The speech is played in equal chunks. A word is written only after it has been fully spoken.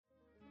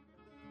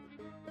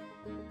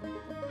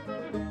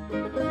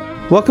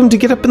Welcome to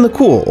Get Up in the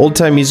Cool,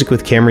 old-time music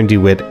with Cameron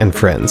DeWitt and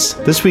friends.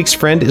 This week's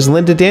friend is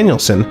Linda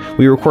Danielson.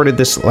 We recorded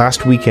this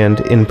last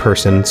weekend in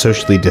person,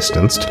 socially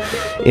distanced,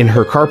 in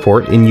her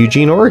carport in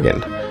Eugene,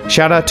 Oregon.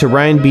 Shout out to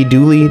Ryan B.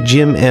 Dooley,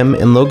 Jim M.,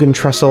 and Logan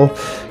Trussell,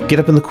 Get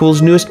Up in the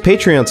Cool's newest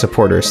Patreon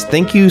supporters.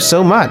 Thank you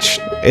so much.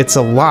 It's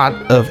a lot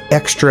of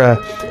extra,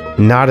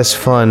 not as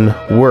fun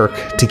work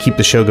to keep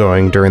the show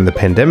going during the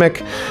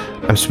pandemic.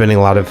 I'm spending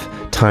a lot of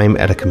time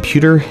at a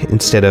computer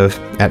instead of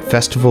at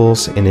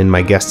festivals and in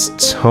my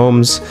guests'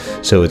 homes,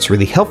 so it's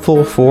really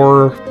helpful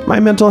for my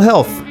mental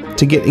health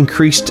to get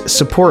increased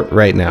support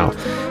right now.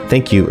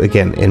 Thank you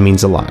again, it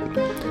means a lot.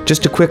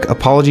 Just a quick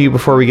apology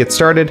before we get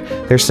started.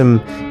 There's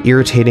some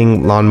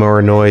irritating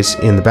lawnmower noise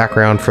in the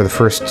background for the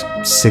first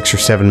 6 or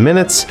 7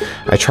 minutes.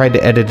 I tried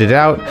to edit it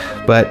out,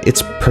 but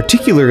it's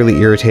particularly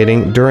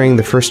irritating during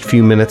the first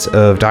few minutes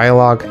of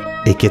dialogue.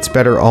 It gets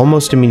better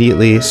almost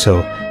immediately,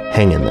 so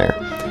hang in there.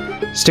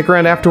 Stick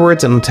around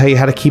afterwards and I'll tell you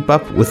how to keep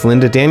up with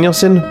Linda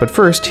Danielson, but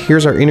first,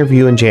 here's our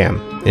interview and jam.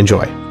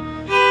 Enjoy.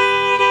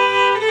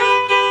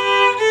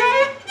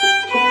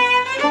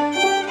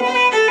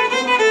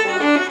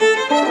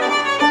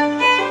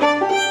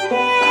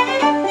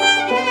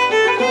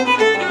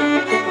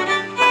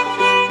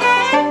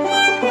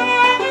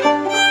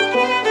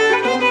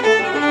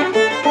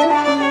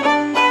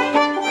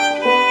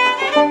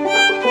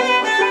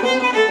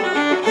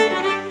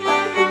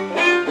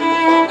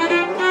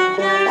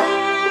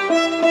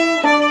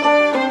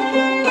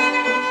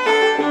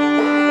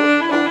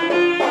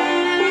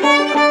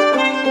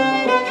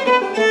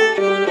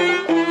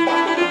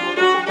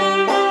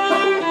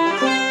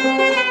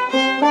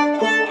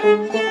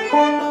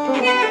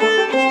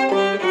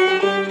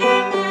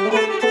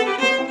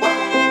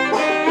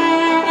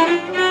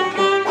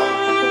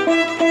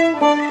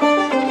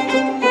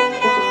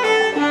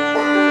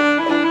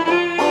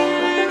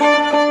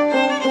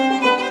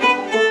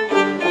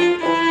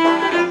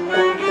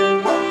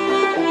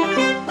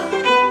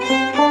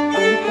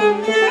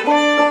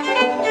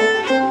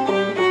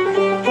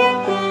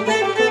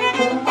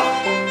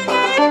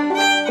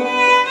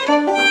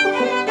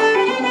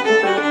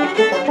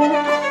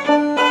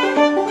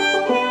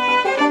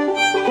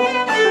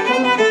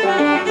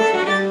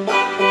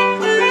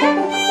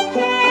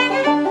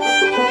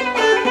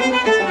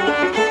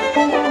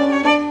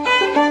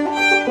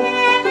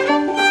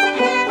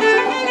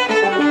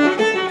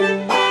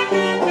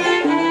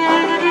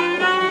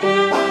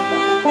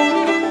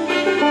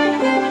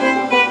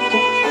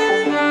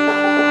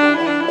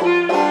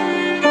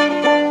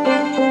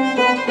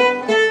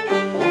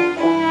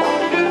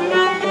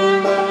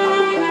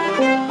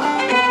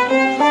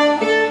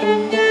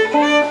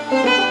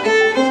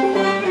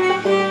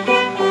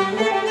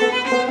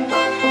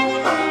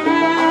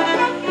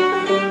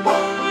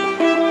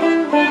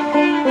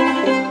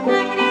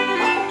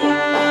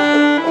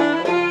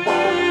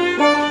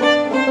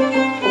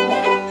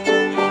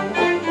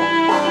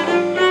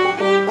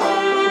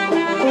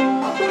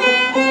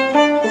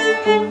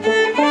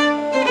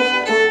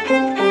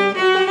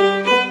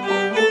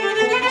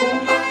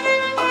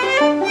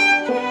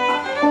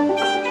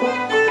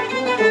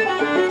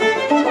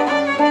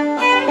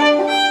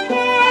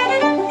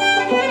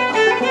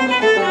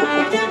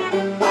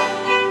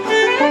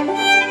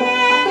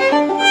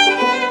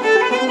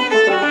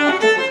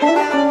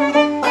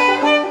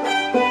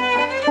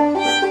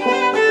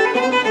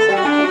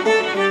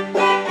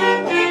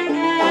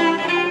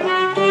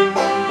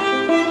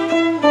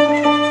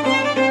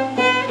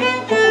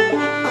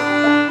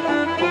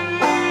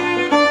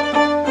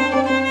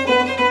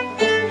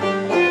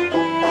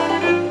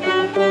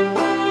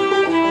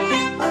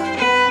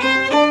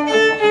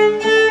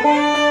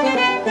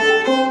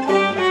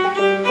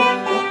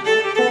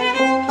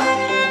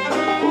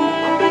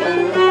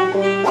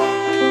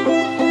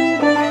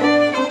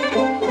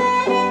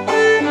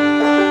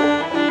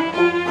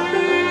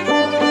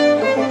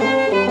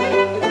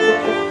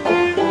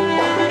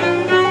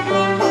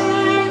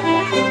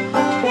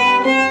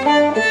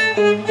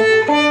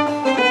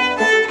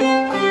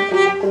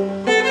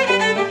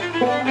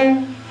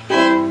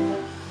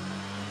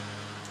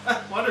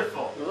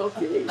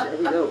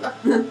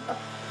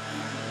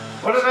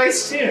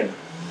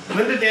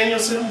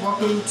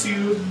 Welcome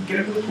to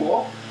Get Up in the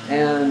Cool.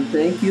 And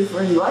thank you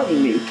for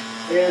inviting me.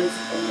 And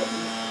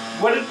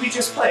what did we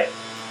just play?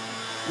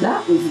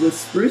 That was the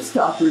Spruce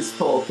Toppers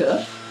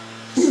polka.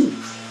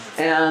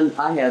 And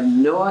I had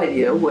no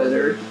idea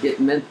whether it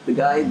meant the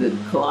guy that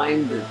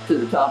climbed to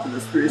the top of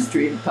the spruce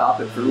tree and top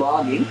it for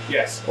logging.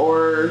 Yes.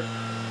 Or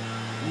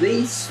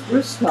the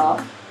spruce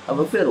top of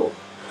a fiddle.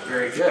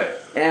 Very good.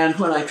 And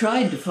when I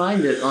tried to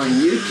find it on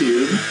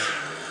YouTube,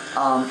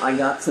 I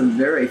got some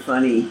very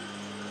funny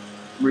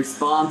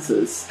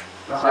responses.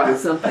 There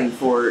was something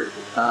for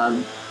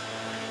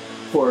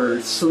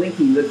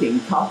slinky-looking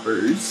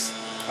toppers.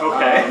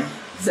 Okay.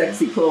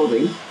 Sexy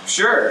clothing.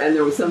 Sure. And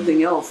there was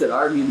something else that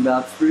argued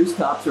about spruce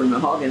tops or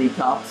mahogany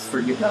tops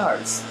for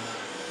guitars.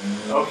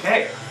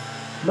 Okay.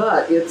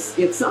 But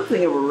it's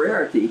something of a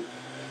rarity.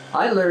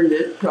 I learned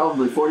it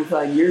probably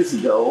 45 years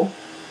ago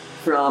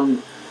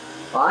from,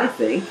 I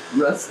think,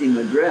 Rusty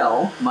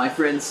Madrell. My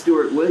friend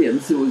Stuart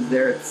Williams, who was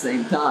there at the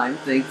same time,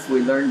 thinks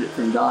we learned it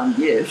from Don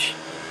Gish.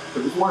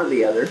 It was one or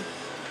the other.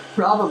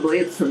 Probably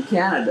it's from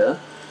Canada,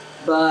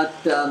 but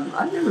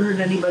I've never heard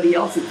anybody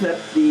else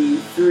except the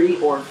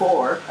 3 or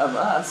 4 of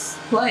us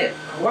play it.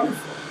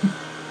 Wonderful.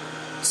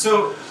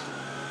 So,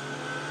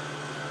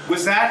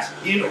 was that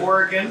in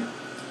Oregon?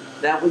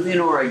 That was in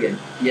Oregon,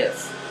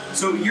 yes.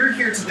 So you're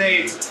here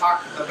today to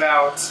talk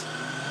about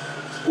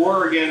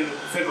Oregon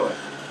fiddling.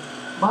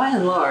 By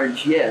and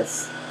large,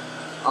 yes.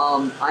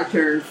 I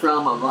turned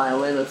from a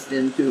violinist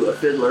into a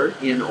fiddler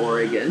in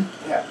Oregon.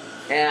 Yeah.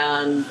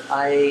 And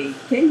I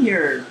came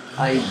here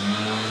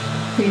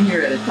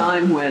at a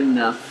time when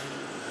I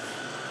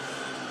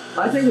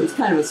think it was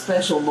kind of a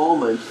special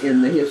moment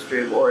in the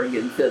history of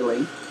Oregon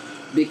fiddling,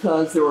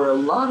 because there were a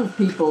lot of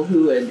people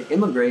who had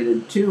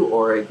immigrated to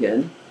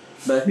Oregon,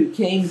 but who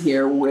came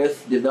here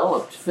with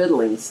developed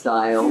fiddling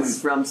styles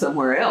from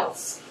somewhere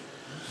else.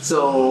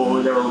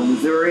 So there were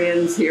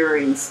Missourians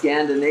hearing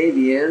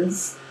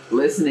Scandinavians,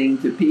 listening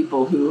to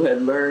people who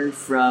had learned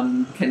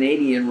from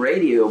Canadian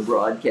radio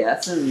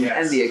broadcasts and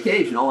the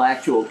occasional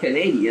actual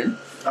Canadian.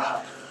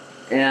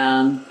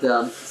 And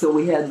so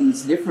we had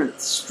these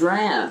different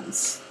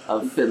strands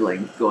of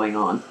fiddling going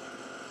on.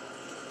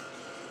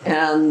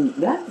 And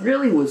that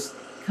really was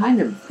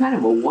kind of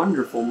a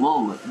wonderful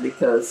moment,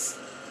 because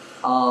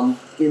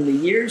in the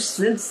years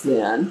since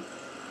then,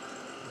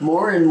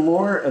 more and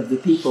more of the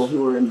people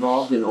who are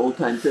involved in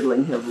old-time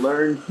fiddling have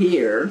learned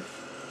here,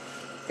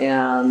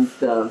 and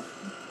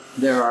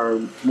there are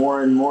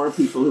more and more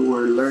people who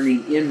are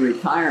learning in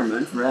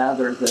retirement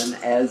rather than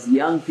as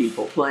young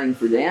people playing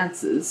for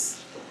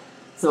dances.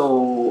 So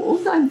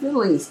old-time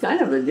fiddling is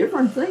kind of a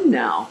different thing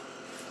now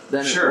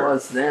than it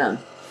was then.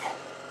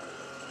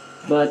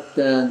 But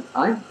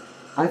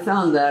I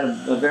found that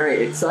a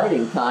very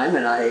exciting time,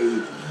 and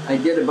I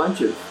did a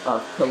bunch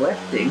of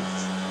collecting.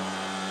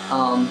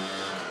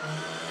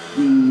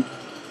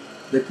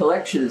 The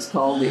collection is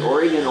called the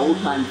Oregon Old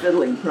Time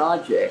Fiddling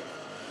Project,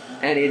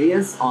 and it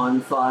is on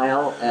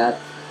file at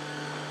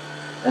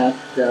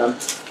the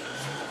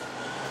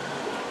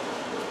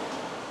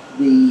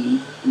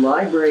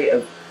Library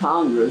of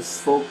Congress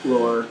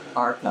Folklore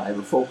Archive,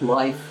 or Folk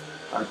Life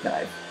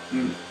Archive.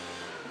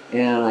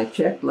 And I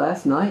checked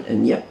last night,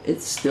 and yep,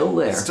 it's still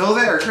there. Still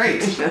there,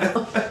 great.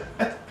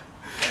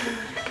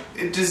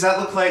 Does that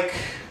look like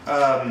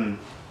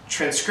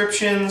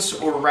transcriptions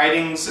or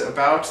writings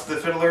about the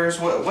fiddlers?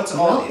 What's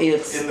all in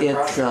the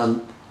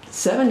project?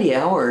 70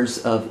 hours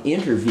of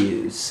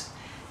interviews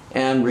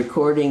and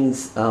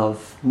recordings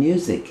of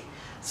music.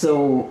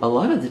 So a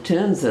lot of the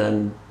tunes that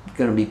I'm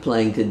going to be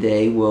playing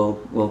today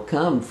will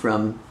come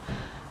from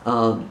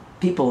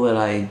people that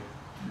I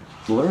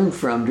learned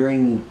from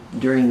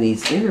during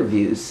these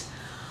interviews.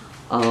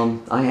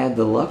 I had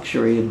the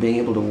luxury of being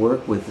able to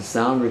work with the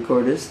sound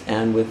recordist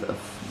and with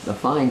a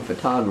fine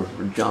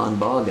photographer, John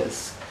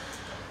Bogus,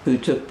 who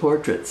took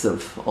portraits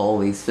of all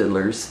these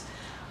fiddlers,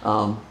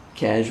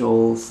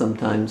 casual,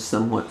 sometimes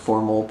somewhat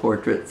formal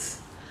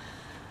portraits,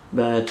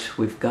 but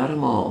we've got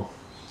them all.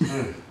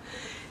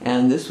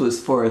 And this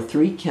was for a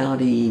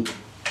 3-county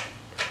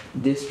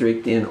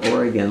district in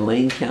Oregon: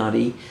 Lane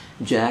County,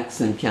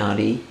 Jackson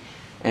County,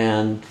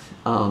 and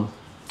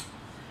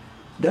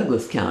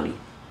Douglas County.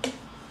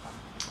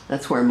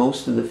 That's where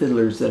most of the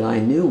fiddlers that I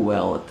knew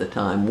well at the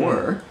time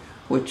were,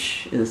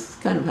 which is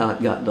kind of how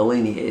it got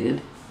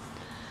delineated.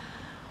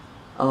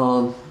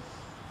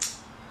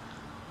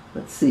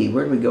 Let's see,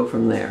 where do we go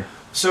from there?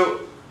 So,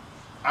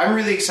 I'm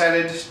really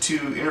excited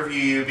to interview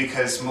you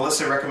because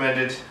Melissa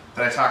recommended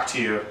that I talk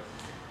to you.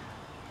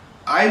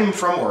 I'm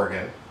from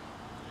Oregon,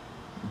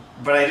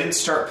 but I didn't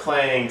start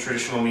playing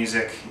traditional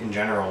music in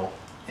general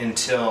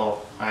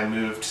until I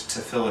moved to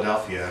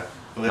Philadelphia.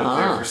 I lived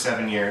there for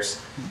 7 years.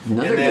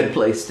 Another good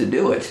place to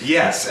do it.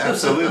 Yes,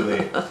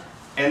 absolutely.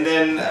 And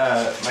then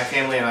my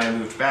family and I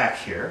moved back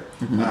here.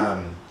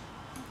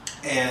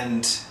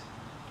 And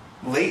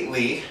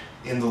lately,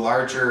 in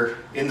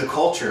the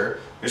culture,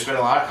 there's been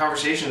a lot of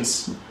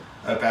conversations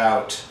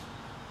about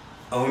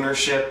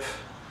ownership,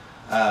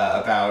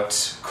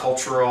 about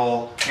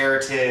cultural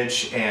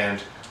heritage,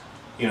 and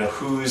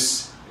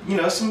who's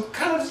some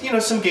kind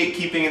of some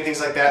gatekeeping and things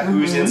like that.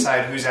 Who's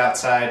inside, who's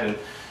outside, and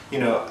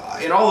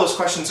and all those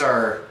questions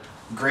are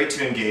great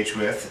to engage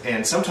with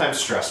and sometimes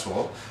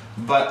stressful.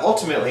 But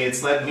ultimately,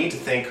 it's led me to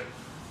think,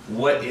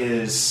 what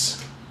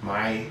is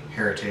my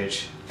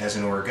heritage as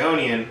an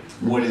Oregonian?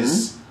 What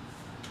is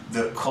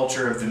the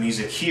culture of the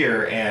music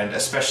here, and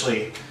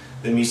especially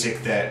the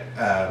music that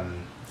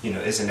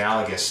is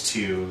analogous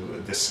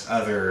to these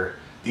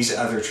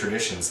other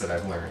traditions that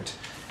I've learned?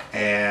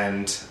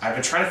 And I've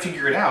been trying to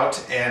figure it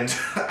out, and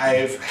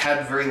I've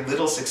had very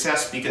little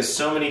success because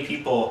so many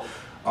people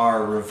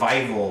are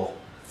revival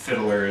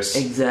fiddlers.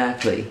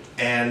 Exactly.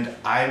 And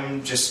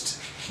I'm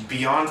just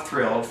beyond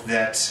thrilled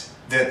that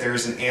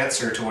there's an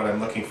answer to what I'm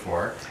looking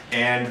for,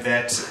 and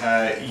that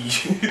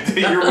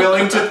you're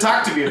willing to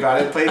talk to me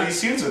about it, play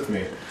these tunes with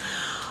me.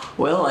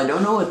 Well, I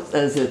don't know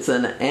as it's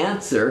an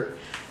answer,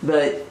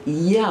 But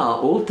yeah,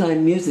 old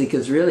time music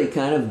has really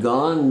kind of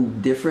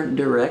gone different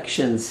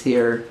directions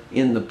here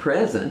in the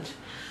present,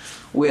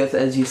 with,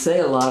 as you say,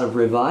 a lot of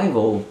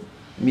revival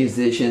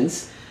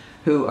musicians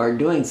who are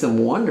doing some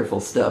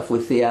wonderful stuff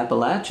with the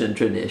Appalachian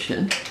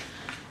tradition.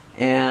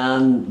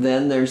 And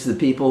then there's the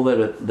people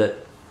that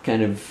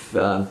kind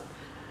of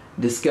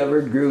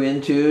discovered, grew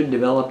into,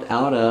 developed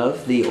out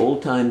of the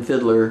Old Time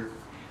Fiddler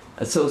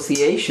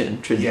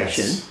Association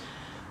tradition, Yes.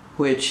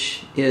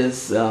 which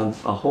is a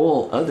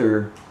whole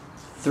other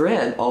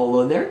thread,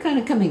 although they're kind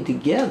of coming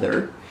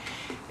together.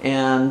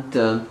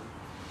 And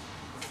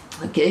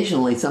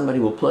occasionally somebody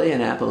will play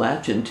an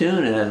Appalachian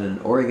tune at an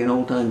Oregon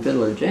Old Time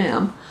Fiddler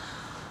Jam.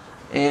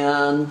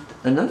 And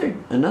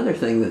another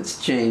thing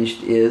that's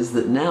changed is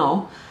that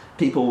now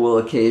people will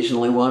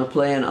occasionally want to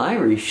play an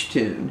Irish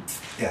tune.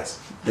 Yes.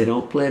 They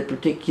don't play it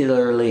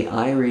particularly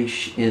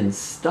Irish in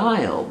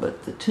style,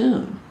 but the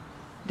tune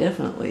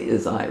definitely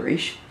is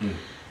Irish.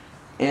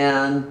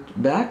 And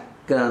back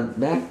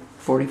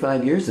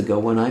 45 years ago,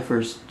 when I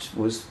first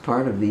was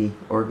part of the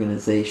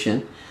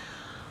organization,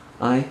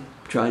 I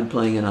tried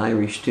playing an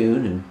Irish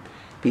tune, and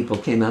people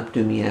came up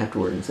to me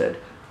afterward and said,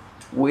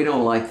 "We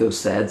don't like those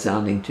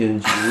sad-sounding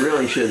tunes. You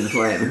really shouldn't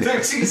play them."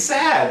 They're too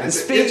sad.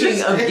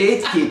 Speaking of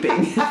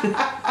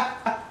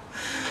gatekeeping.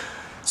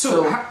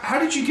 So how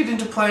did you get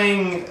into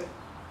playing?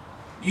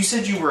 You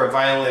said you were a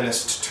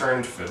violinist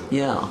turned fiddler.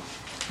 Yeah.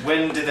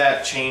 When did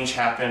that change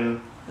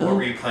happen? What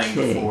were you playing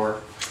Okay. before?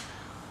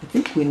 I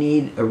think we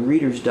need a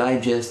Reader's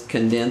Digest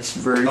condensed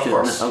version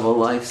of a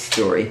life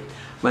story.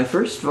 My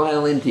first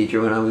violin teacher,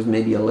 when I was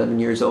maybe 11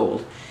 years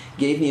old,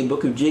 gave me a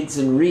book of jigs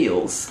and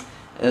reels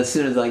as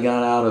soon as I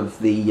got out of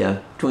the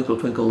Twinkle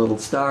Twinkle Little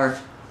Star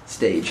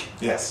stage.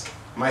 Yes.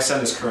 My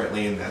son is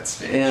currently in that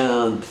stage.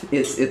 And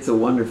it's a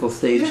wonderful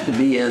stage to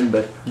be in,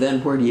 but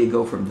then where do you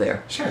go from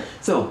there? Sure.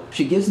 So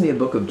she gives me a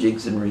book of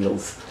jigs and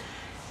reels.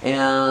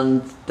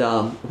 And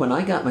when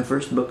I got my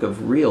first book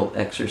of reel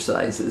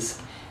exercises,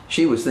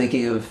 she was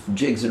thinking of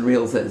jigs and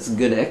reels as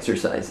good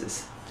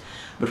exercises.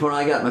 But when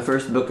I got my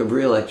first book of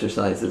reel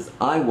exercises,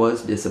 I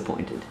was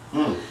disappointed.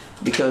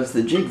 Because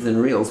the jigs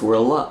and reels were a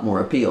lot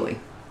more appealing.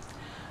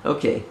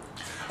 Okay.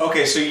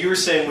 Okay, so you were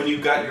saying when you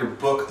got your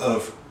book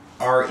of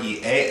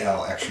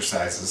REAL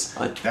exercises,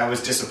 that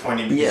was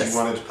disappointing because Yes. you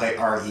wanted to play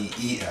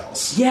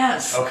REELs.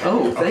 Yes. Okay.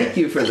 Oh, thank Okay.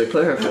 you for the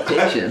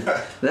clarification.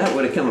 That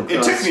would have come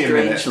across took me a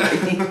minute.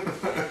 strangely.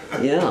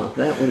 Yeah,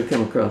 that would have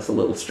come across a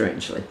little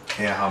strangely.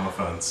 Yeah,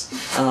 homophones.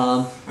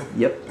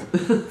 Yep.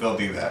 They'll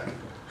do that.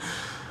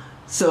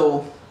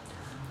 So,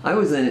 I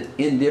was an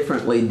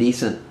indifferently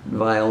decent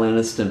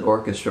violinist and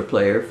orchestra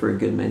player for a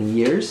good many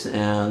years,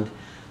 and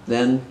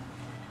then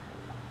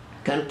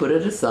kind of put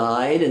it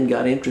aside and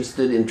got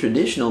interested in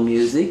traditional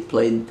music,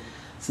 played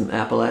some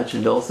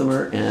Appalachian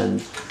dulcimer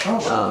and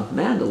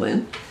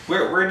mandolin.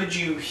 Where did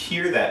you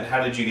hear that, and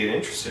how did you get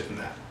interested in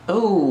that?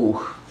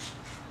 Oh,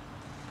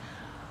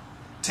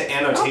 To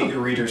annotate your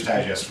Reader's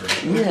Digest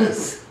version.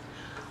 yes.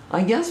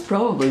 I guess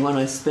probably when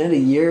I spent a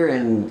year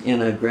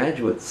in a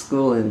graduate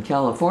school in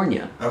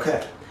California.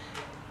 Okay.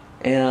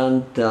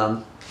 And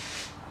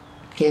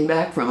came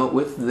back from it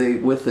with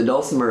the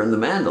dulcimer and the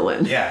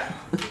mandolin. Yeah.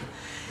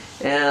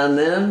 And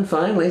then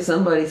finally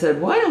somebody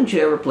said, "Why don't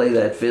you ever play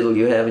that fiddle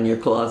you have in your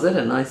closet?"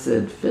 And I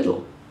said,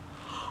 "Fiddle?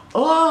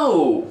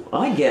 Oh,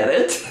 I get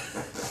it."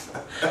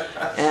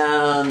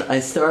 And I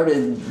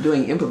started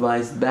doing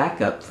improvised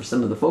backup for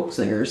some of the folk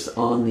singers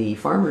on the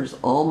Farmer's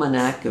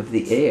Almanac of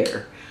the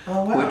Air,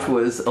 Oh, wow. which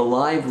was a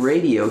live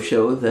radio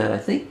show that I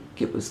think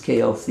it was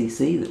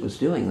KLCC that was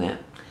doing that.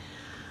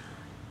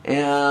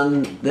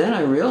 And then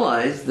I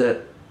realized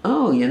that,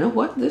 oh, you know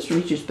what? This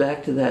reaches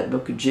back to that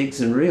book of jigs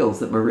and reels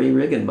that Marie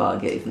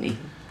Riggenbaugh gave me.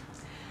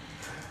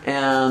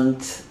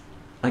 And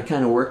I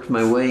kind of worked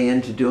my way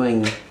into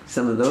doing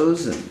some of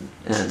those,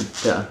 and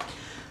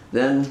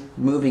then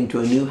moving to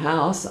a new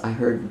house, I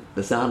heard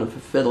the sound of a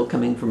fiddle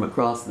coming from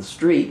across the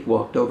street,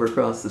 walked over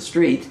across the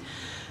street,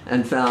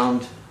 and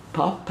found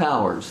Pop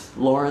Powers,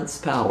 Lawrence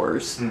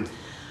Powers,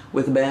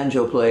 with a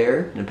banjo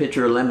player and a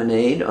pitcher of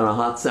lemonade on a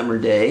hot summer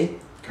day.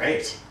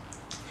 Great.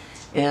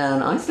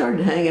 And I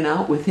started hanging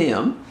out with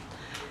him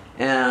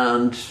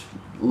and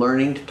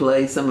learning to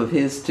play some of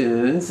his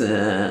tunes,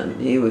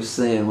 and he was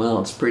saying, "Well,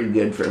 it's pretty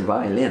good for a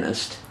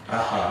violinist."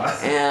 Uh-huh.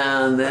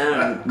 And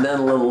then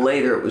a little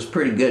later, it was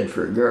pretty good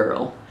for a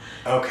girl.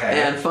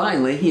 Okay. And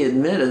finally, he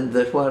admitted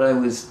that what I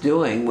was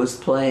doing was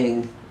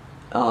playing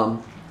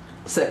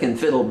second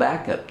fiddle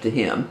backup to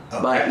him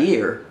by Okay.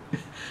 ear.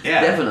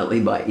 Yeah. Definitely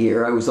by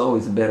ear. I was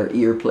always a better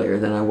ear player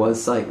than I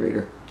was sight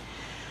reader.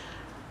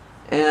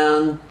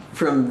 And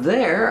from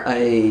there,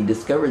 I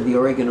discovered the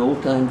Oregon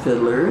Old Time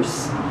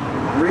Fiddlers,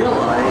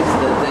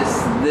 realized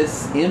that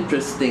this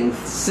interesting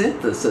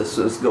synthesis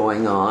was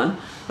going on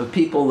of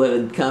people that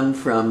had come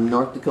from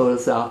North Dakota,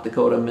 South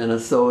Dakota,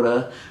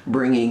 Minnesota,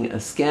 bringing a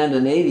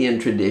Scandinavian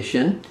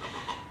tradition,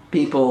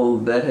 people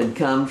that had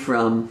come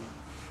from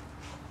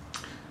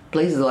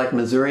places like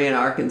Missouri and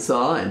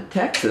Arkansas and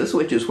Texas,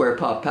 which is where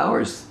Pop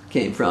Powers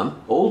came from,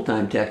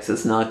 old-time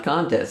Texas, not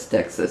contest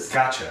Texas.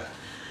 Gotcha.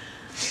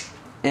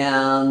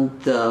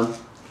 And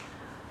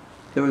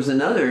there was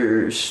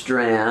another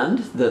strand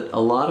that a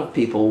lot of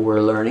people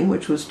were learning,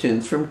 which was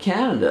tunes from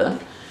Canada,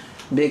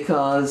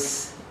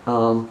 because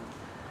Don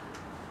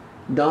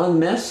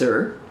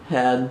Messer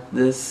had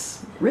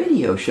this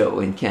radio show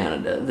in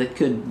Canada that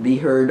could be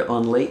heard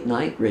on late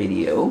night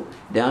radio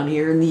down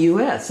here in the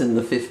US in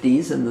the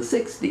 50s and the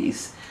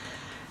 60s.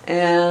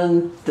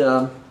 And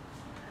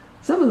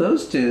some of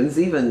those tunes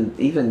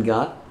even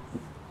got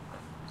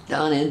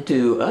down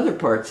into other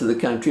parts of the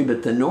country,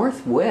 but the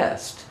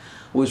Northwest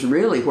was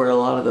really where a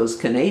lot of those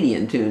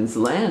Canadian tunes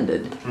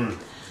landed.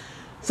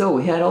 So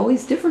we had all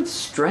these different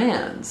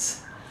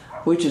strands,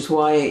 which is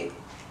why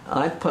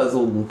I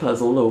puzzled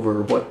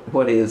over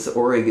what is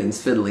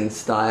Oregon's fiddling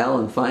style,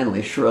 and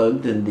finally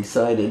shrugged and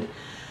decided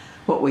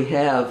what we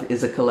have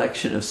is a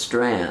collection of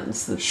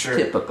strands that's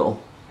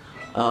typical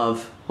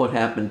of what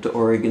happened to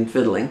Oregon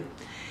fiddling.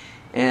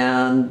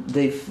 And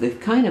they've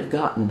kind of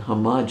gotten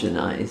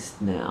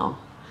homogenized now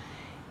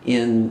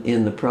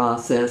in the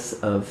process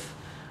of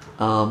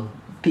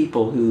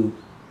people who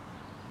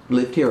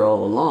lived here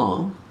all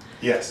along.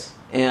 Yes.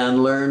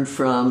 And learned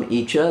from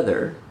each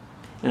other.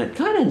 And it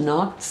kind of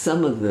knocked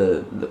some of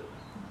the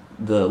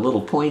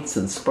little points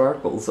and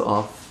sparkles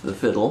off the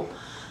fiddle.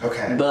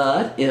 Okay.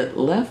 But it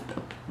left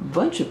a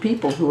bunch of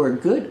people who are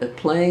good at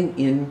playing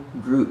in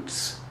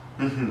groups.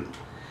 Mm-hmm.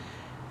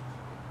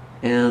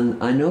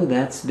 And I know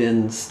that's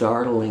been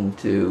startling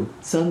to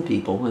some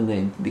people when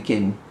they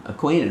became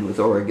acquainted with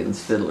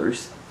Oregon's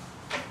fiddlers.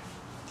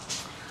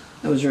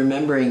 I was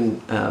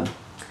remembering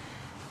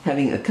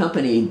having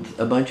accompanied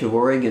a bunch of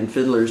Oregon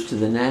fiddlers to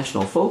the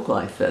National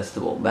Folklife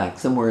Festival back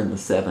somewhere in the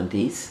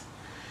 70s.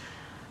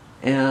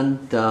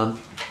 And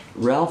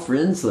Ralph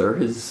Rinsler,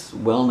 his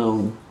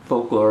well-known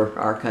folklore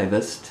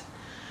archivist,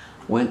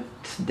 went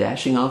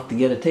dashing off to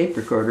get a tape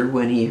recorder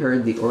when he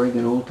heard the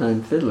Oregon Old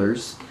Time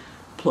Fiddlers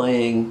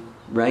playing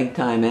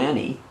Ragtime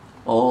Annie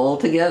all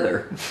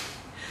together.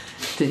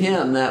 To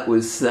him, that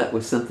was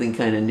something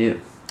kind of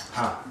new.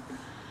 Huh.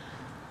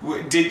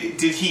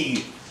 Did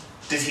he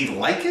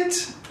like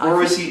it, or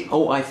was he?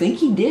 Oh, I think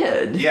he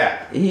did.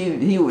 Yeah.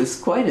 He was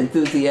quite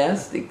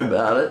enthusiastic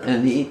about it,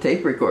 and he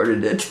tape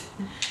recorded it.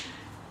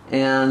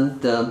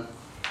 And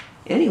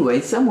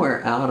anyway,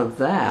 somewhere out of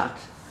that,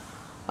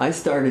 I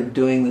started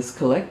doing this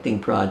collecting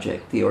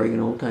project, the Oregon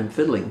Old Time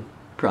Fiddling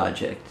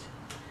Project.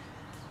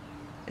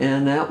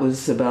 And that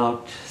was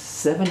about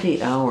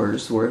 70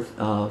 hours worth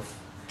of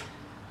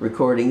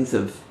recordings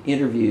of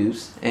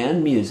interviews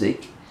and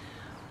music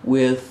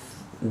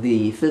with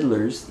the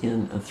fiddlers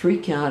in a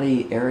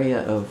 3-county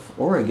area of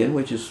Oregon,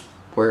 which is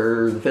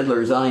where the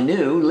fiddlers I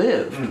knew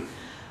lived.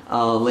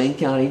 Lane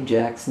County,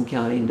 Jackson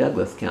County, and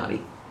Douglas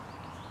County.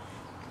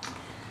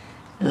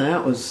 And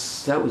that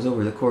was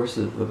over the course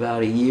of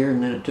about a year,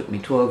 and then it took me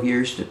 12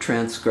 years to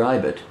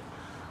transcribe it.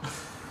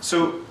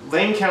 So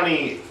Lane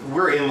County,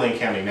 we're in Lane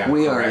County now.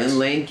 We correct? are in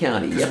Lane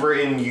County. Because we're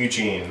in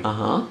Eugene.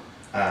 Uh-huh.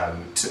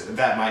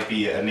 That might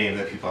be a name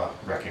that people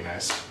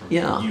recognize from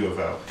U of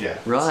O. Yeah.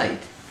 Right.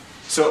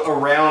 So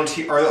around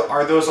here,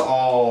 are those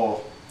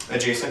all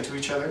adjacent to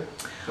each other,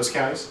 those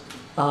counties?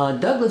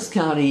 Douglas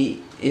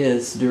County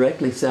is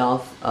directly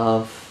south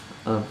of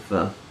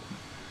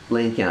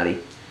Lane County.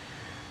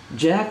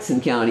 Jackson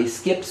County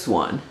skips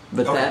one,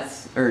 but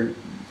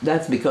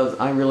that's because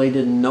I really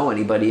didn't know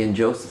anybody in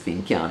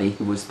Josephine County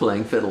who was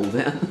playing fiddle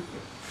then.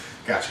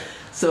 Gotcha.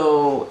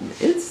 So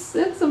it's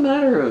a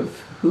matter of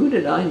who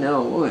did I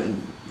know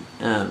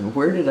and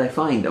where did I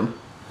find them.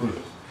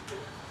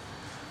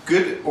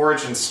 Good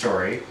origin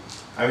story.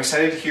 I'm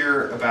excited to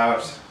hear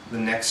about the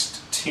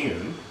next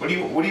tune. What do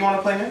you want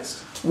to play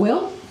next?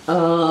 Well,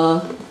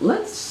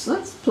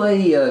 let's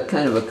play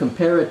kind of a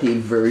comparative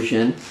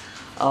version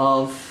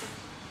of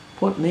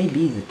what may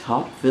be the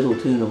top fiddle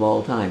tune of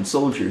all time,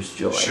 Soldier's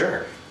Joy.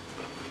 Sure.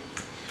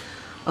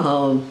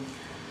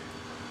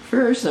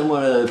 First, I'm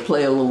going to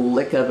play a little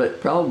lick of it,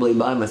 probably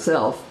by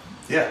myself.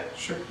 Yeah,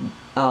 sure.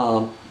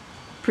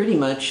 Pretty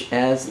much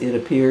as it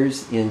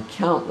appears in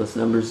countless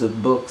numbers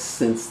of books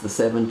since the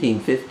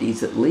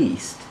 1750s at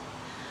least.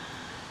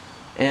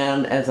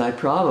 And as I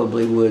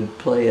probably would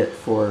play it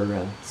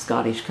for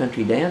Scottish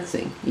country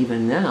dancing,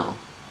 even now.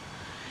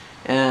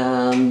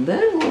 And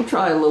then we'll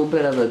try a little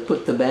bit of it,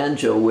 put the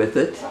banjo with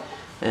it,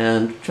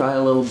 and try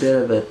a little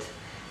bit of it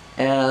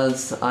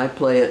as I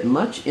play it,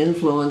 much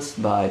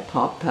influenced by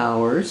Pop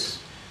Powers,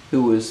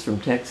 who was from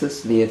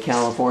Texas via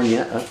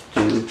California up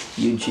to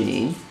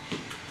Eugene,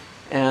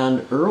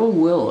 and Earl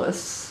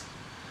Willis,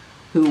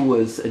 who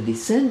was a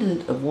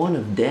descendant of one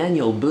of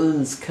Daniel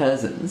Boone's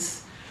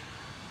cousins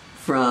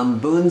from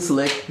Boone's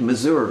Lick,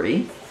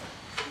 Missouri,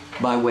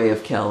 by way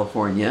of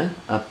California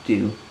up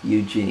to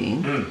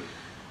Eugene.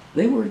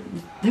 They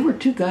were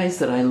two guys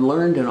that I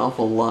learned an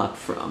awful lot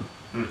from.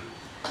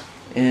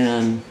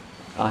 And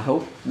I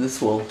hope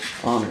this will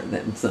honor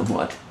them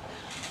somewhat.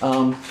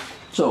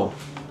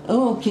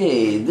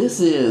 Okay, this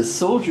is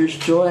Soldier's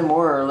Joy,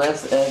 more or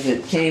less as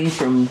it came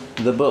from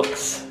the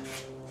books.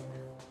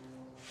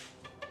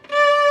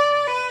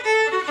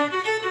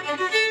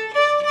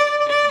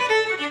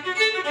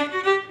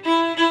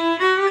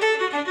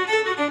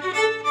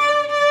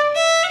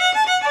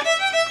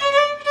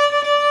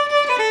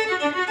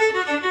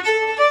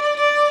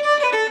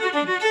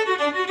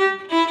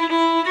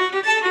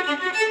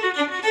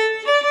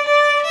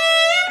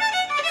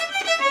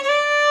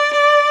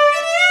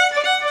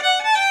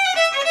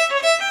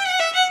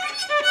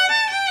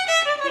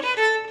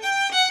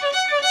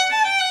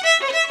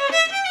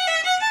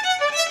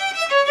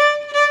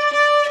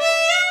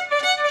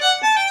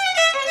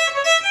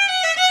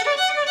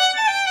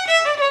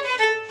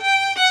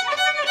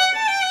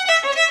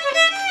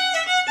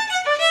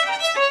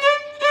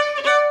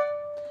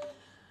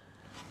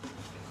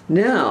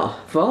 Now,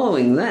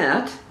 following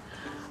that,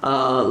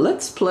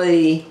 let's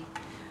play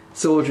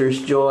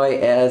Soldier's Joy,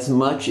 as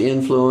much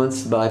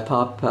influenced by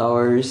Pop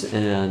Powers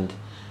and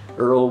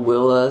Earl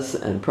Willis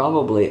and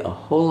probably a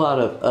whole lot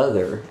of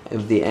other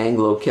of the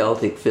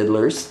Anglo-Celtic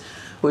fiddlers,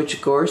 which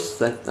of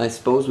course I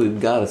suppose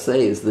we've got to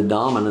say is the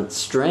dominant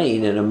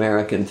strain in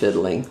American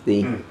fiddling,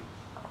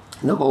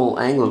 the whole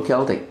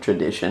Anglo-Celtic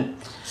tradition.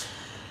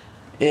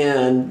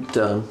 And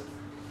that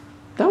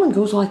one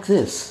goes like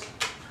this.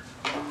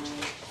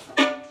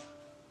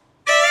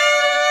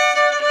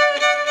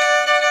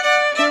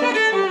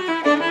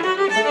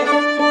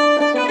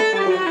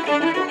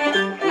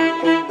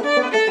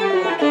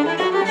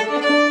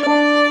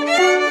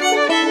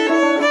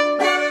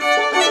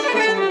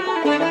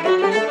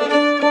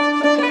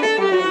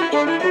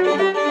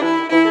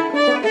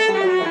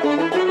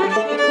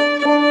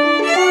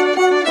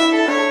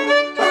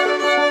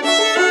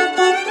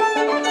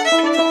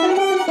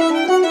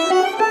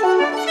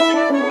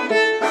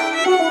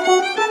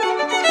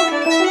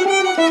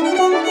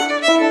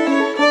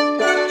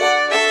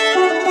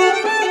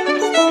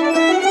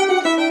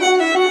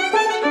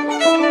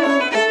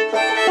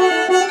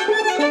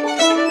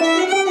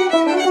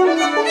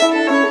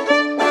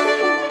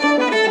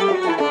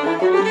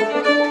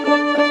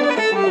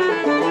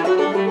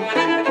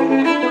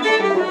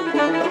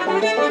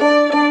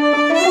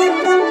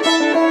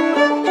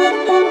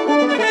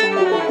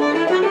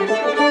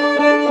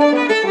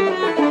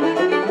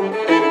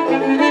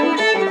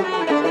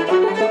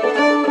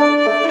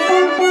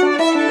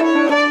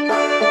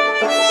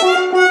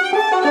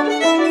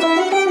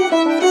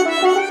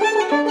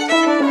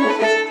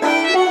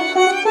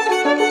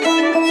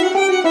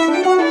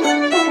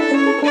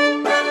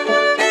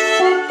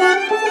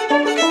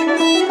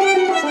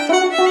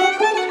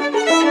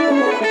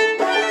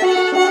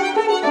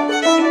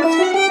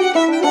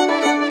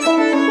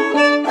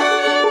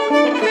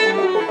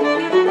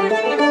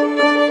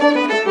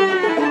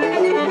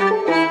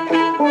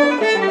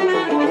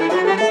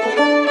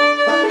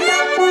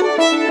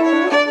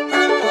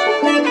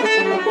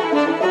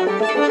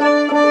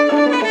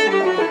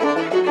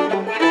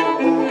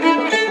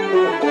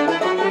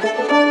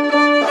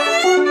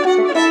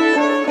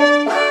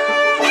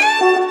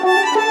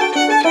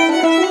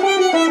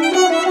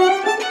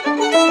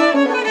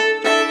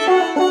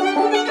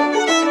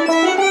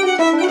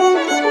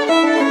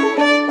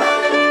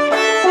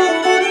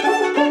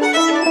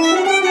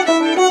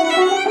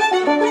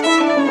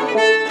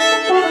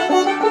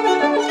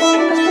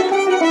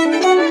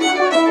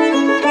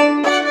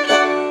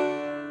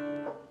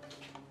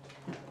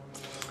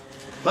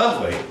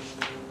 Lovely.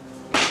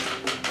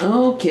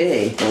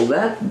 Okay, well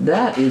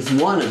that is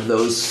one of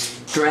those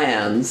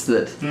strands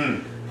that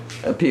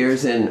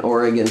appears in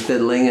Oregon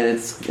fiddling, and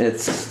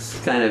it's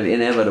kind of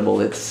inevitable.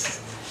 It's,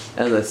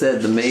 as I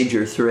said, the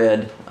major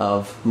thread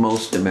of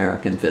most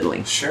American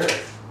fiddling. Sure.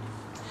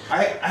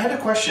 I had a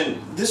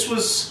question. Is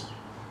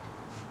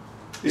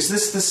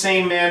this the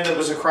same man that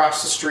was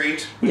across the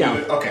street?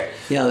 Yeah. Okay.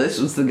 Yeah, this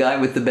was the guy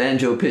with the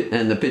banjo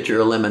and the pitcher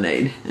of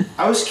lemonade.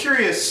 I was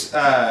curious,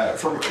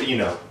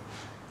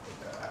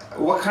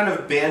 what kind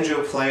of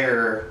banjo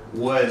player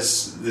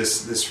was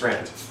this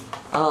friend?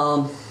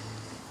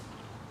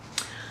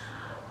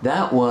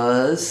 That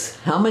was,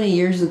 how many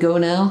years ago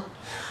now?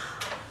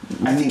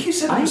 I think you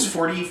said it was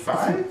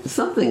 45?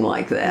 Something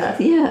like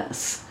that,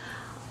 yes.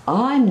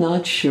 I'm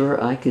not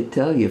sure I could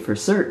tell you for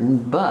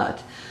certain,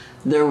 but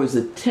there was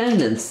a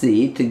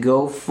tendency to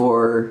go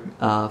for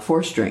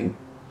four-string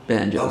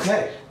banjos.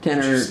 Okay.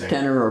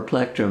 Tenor or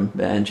plectrum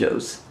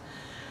banjos.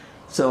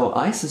 So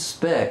I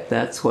suspect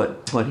that's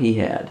what he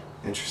had.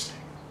 Interesting.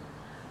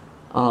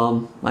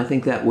 I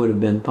think that would have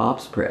been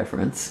Pop's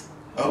preference.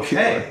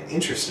 Okay, Sure.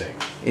 Interesting.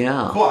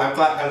 Yeah. Cool. I'm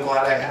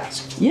glad I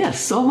asked. Yes,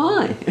 so am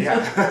I. Yeah.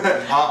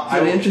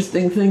 It's an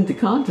interesting thing to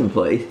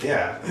contemplate.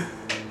 Yeah.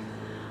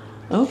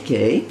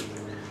 Okay.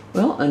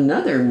 Well,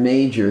 another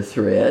major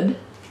thread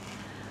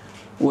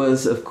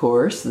was, of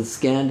course, the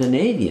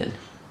Scandinavian.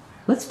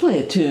 Let's play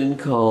a tune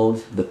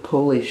called The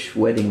Polish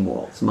Wedding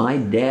Waltz. My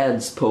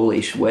Dad's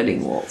Polish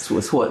Wedding Waltz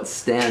was what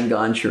Stan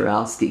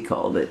Gonczarowski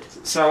called it.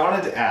 So I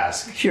wanted to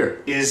ask. Sure.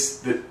 Is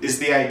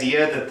the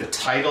idea that the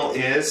title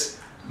is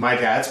My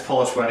Dad's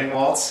Polish Wedding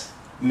Waltz,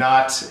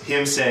 not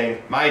him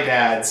saying My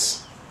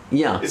Dad's?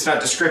 Yeah. It's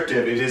not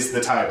descriptive. It is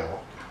the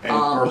title,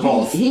 or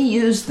both. He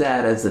used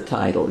that as a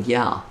title.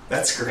 Yeah.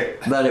 That's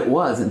great. But it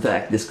was, in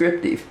fact,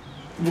 descriptive.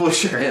 Well,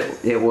 sure.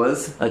 It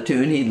was a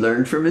tune he'd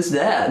learned from his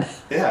dad.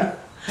 Yeah.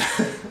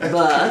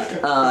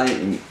 But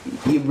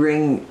you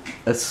bring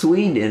a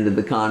Swede into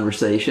the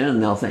conversation,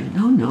 and they'll think,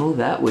 "No,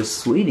 that was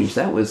Swedish.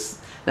 That was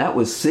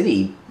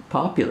city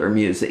popular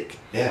music."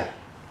 Yeah.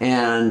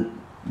 And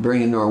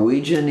bring a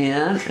Norwegian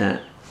in, and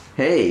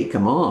hey,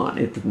 come on,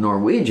 it's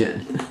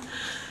Norwegian.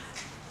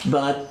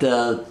 But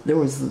there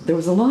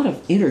was a lot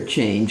of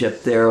interchange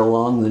up there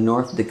along the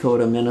North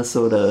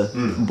Dakota-Minnesota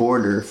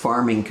border,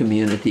 farming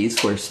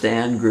communities where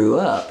Stan grew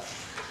up.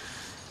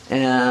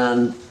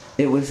 And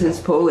it was his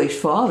Polish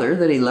father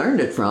that he learned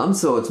it from,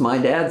 so it's My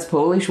Dad's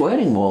Polish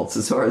Wedding Waltz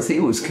as far as he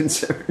was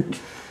concerned.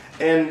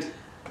 And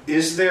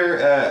is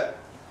there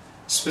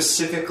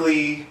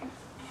specifically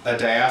a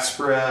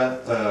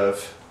diaspora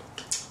of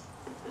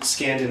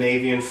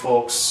Scandinavian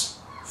folks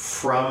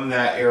from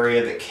that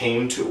area that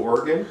came to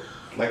Oregon?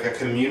 Like a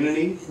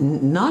community?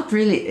 Not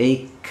really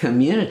a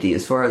community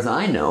as far as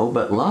I know,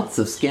 but lots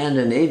of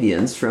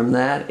Scandinavians from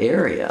that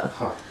area.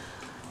 Huh.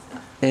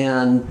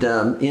 And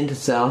into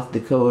South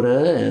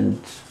Dakota and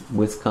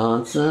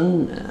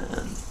Wisconsin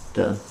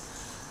and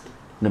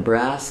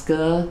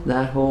Nebraska,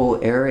 that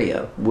whole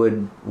area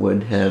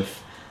would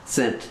have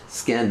sent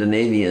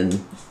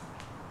Scandinavian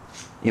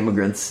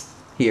immigrants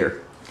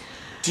here.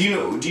 Do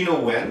you know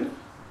when?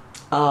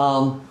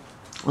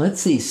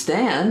 Let's see,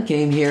 Stan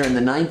came here in the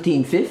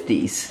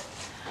 1950s.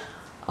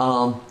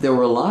 There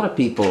were a lot of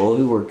people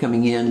who were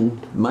coming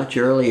in much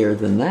earlier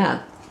than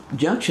that.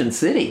 Junction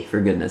City, for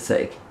goodness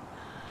sake.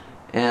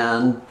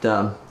 And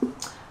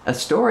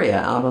Astoria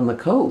out on the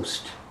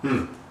coast.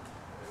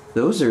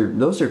 Those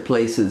are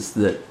places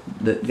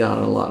that got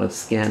a lot of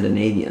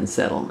Scandinavian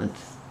settlement.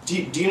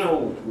 Do you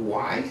know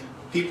why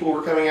people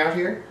were coming out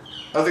here?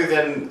 Other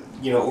than,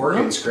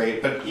 Oregon's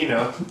great, but,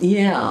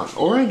 Yeah,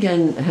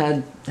 Oregon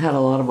had a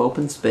lot of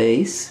open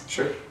space.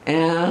 Sure.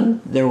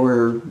 And there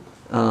were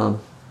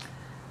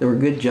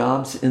good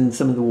jobs in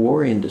some of the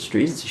war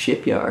industries,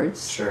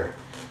 shipyards. Sure.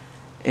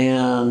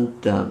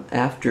 And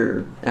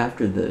after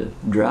the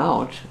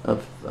drought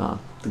of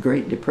the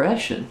Great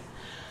Depression,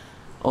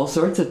 all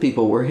sorts of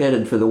people were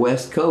headed for the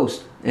West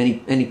Coast,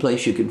 any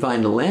place you could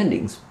find a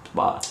landing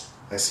spot.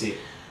 I see.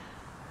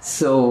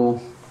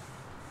 So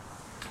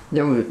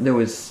there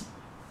was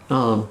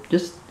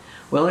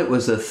it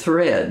was a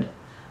thread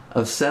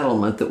of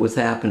settlement that was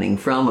happening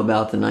from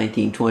about the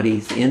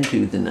 1920s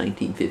into the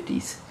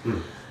 1950s.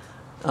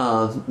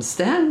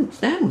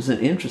 Stan was an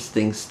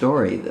interesting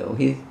story, though.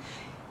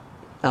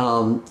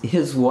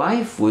 His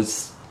wife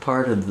was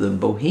part of the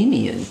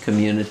Bohemian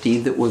community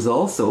that was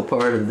also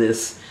part of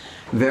this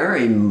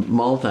very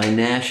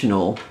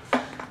multinational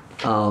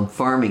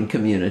farming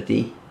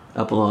community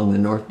up along the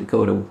North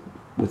Dakota,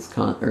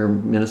 Wisconsin, or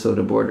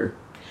Minnesota border.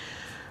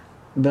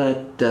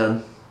 But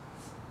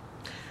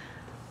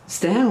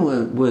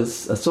Stan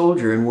was a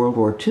soldier in World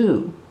War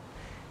II,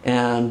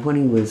 and when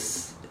he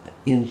was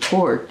in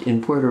port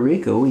in Puerto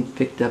Rico, he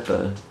picked up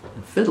a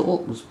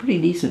fiddle. It was a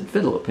pretty decent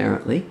fiddle,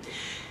 apparently,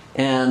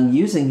 and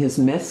using his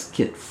mess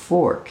kit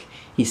fork,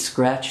 he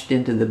scratched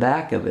into the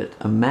back of it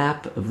a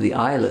map of the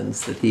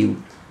islands that he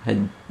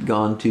had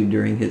gone to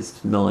during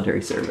his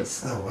military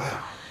service. Oh,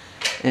 wow.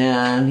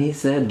 And he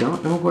said,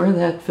 don't know where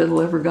that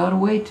fiddle ever got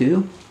away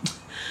to.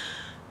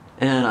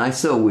 And I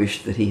so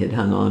wished that he had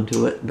hung on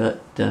to it,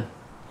 but...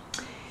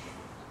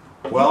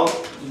 Well,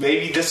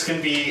 maybe this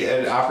can be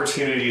an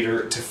opportunity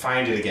to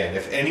find it again.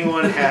 If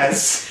anyone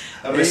has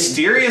a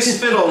mysterious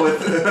fiddle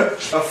with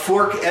a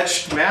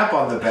fork-etched map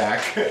on the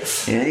back.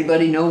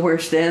 Anybody know where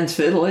Stan's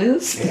fiddle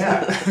is?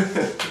 Yeah.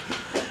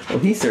 Well,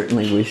 he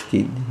certainly wished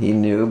he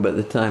knew by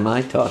the time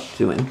I talked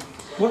to him.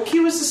 What key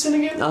was this in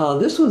again?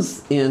 This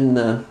was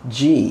in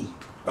G.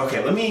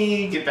 Okay, let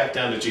me get back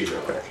down to G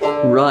real quick.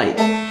 Right.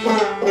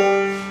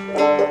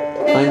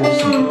 I'm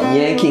just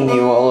yanking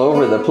you all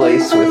over the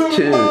place with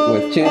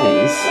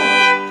tunings.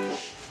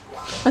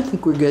 I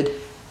think we're good.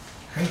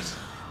 Great.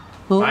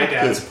 Okay. My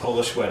dad's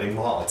Polish wedding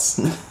waltz.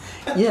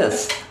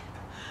 Yes.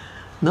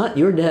 Not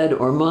your dad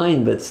or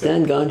mine, but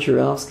Stan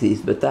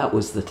Goncharowski's, but that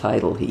was the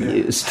title he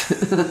used.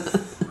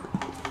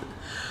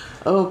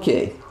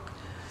 Okay.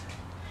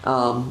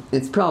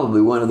 It's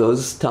probably one of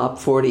those top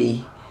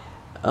 40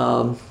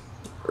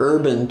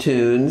 urban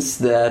tunes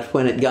that,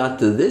 when it got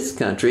to this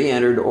country,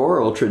 entered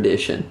oral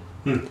tradition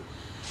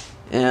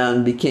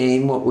and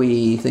became what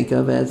we think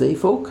of as a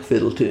folk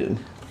fiddle tune.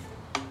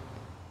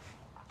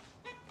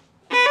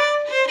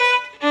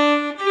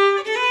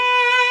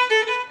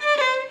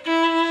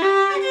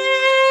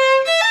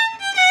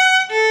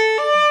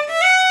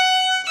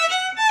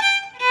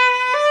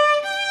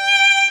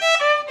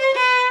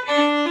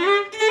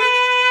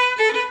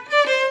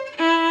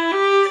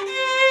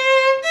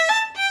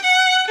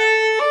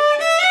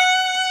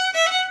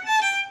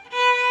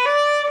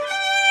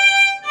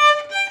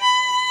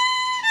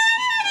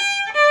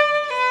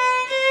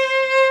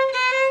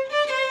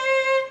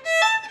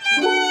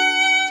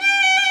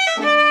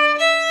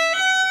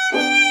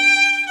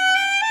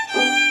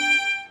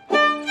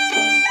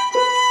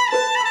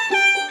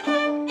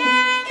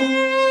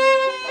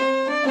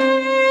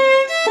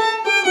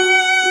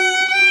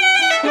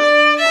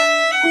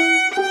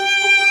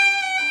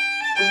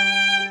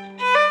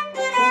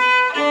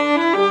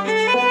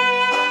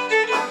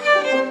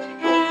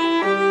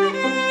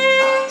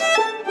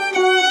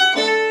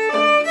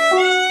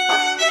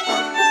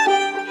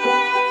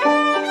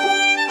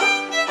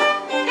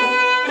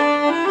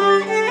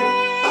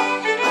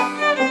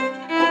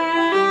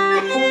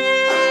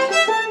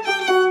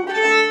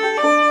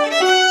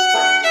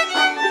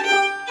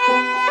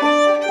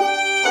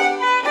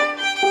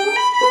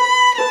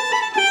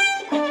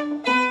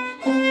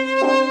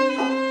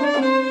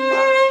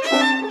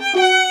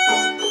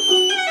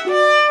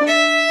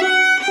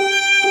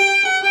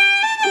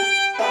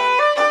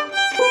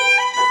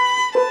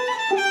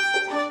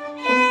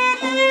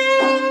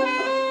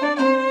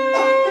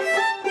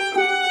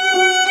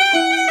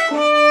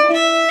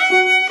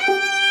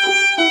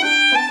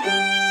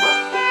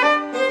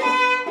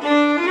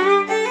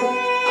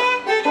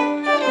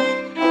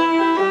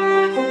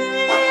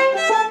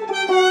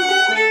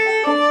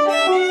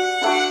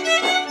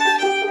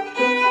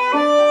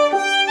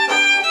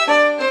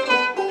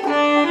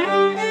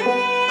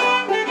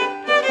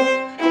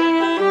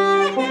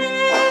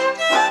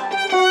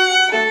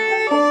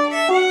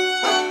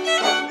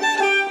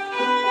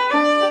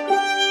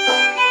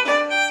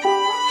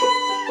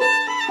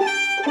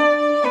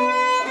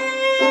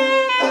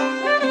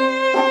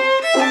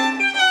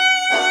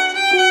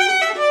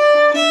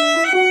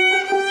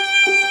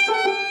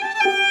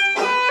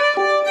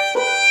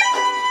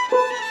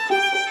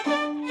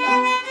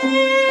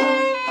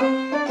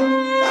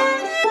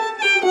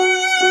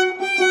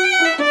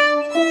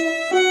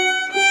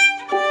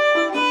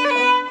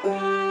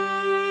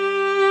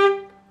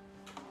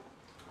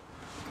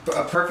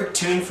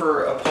 perfect tune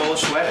for a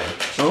Polish wedding.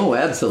 Oh,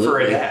 absolutely. For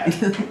a dad.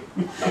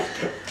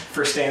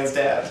 For Stan's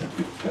dad.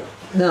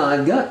 Now,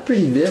 I've got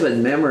pretty vivid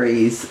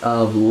memories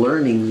of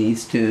learning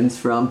these tunes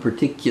from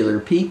particular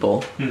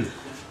people,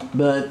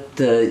 but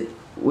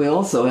we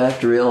also have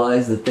to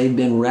realize that they've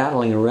been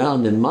rattling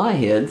around in my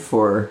head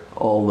for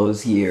all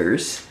those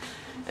years.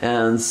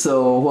 And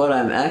so what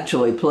I'm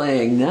actually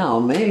playing now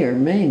may or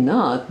may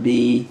not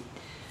be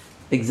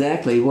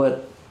exactly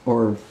what,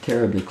 or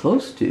terribly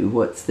close to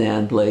what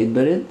Stan played,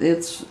 but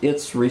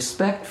it's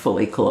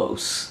respectfully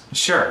close.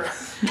 Sure.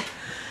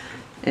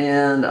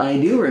 And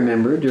I do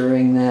remember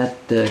during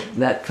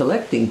that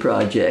collecting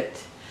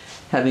project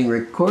having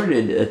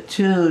recorded a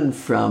tune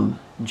from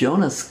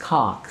Jonas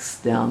Cox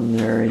down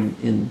there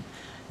in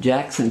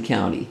Jackson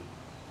County.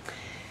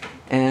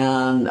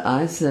 And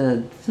I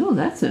said, "Oh,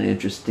 that's an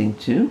interesting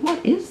tune.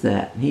 What is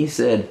that?" And he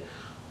said,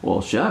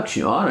 "Well, shucks,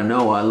 you ought to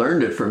know. I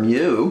learned it from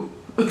you."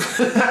 And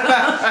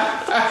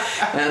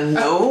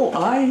no,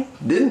 I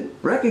didn't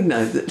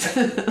recognize it.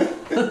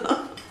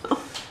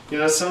 You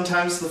know,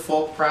 sometimes the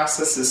folk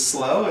process is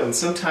slow, and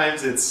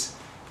sometimes it's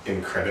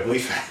incredibly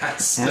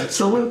fast.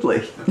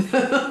 Absolutely.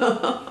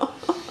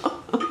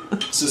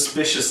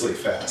 Suspiciously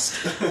fast.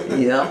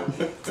 Yep.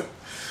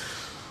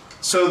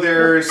 So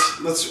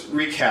let's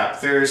recap.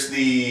 There's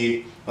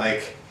the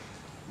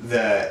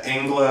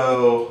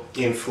Anglo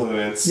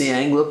influence. The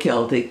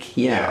Anglo-Celtic,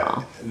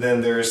 yeah.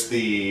 Then there's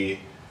the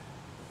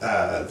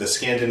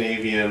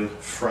Scandinavian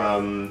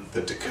from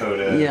the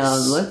Dakotas. Yeah,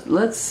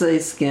 let's say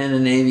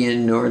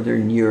Scandinavian,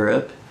 Northern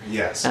Europe.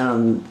 Yes.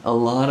 And a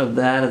lot of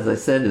that, as I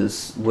said,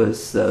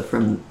 was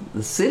from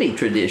the city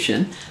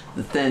tradition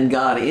that then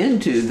got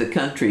into the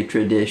country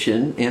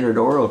tradition, entered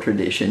oral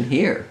tradition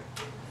here.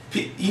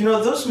 You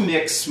know, those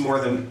mix more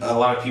than a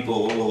lot of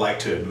people will like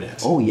to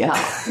admit. Oh, yeah.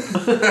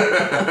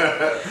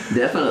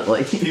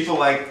 Definitely. People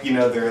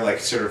they're like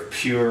sort of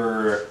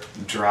pure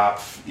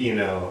drop,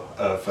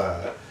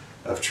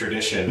 of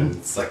tradition.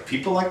 It's like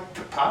people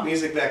like pop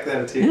music back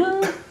then too.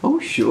 Yeah. Oh,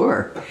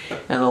 sure.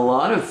 And a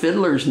lot of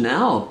fiddlers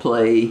now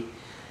play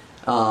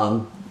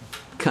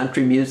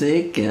country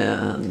music,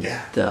 and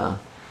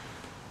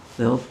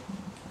they'll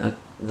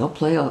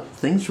play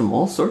things from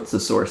all sorts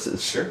of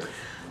sources. Sure.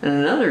 And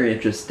another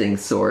interesting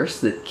source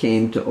that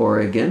came to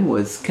Oregon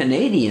was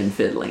Canadian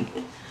fiddling.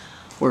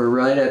 We're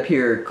right up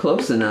here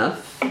close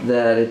enough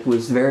that it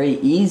was very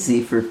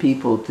easy for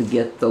people to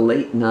get the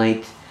late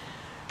night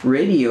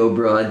radio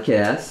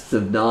broadcasts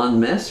of Don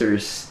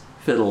Messer's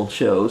fiddle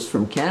shows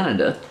from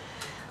Canada.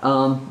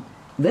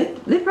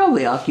 They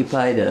probably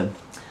occupied a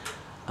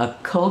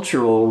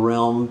cultural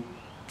realm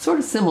sort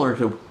of similar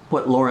to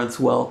what Lawrence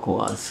Welk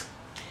was.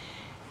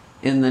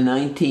 In the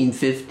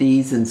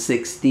 1950s and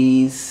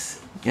 60s,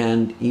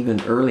 and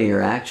even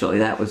earlier actually,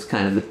 that was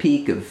kind of the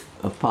peak of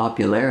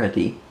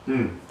popularity.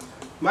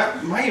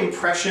 My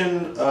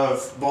impression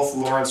of both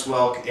Lawrence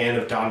Welk and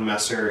of Don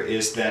Messer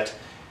is that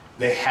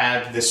they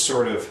had this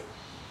sort of,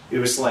 it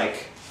was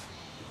like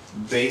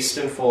based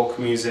in folk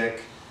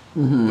music,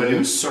 but it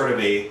was sort of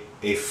a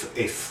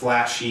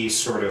flashy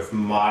sort of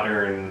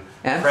modern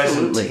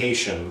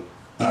presentation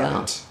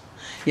of it.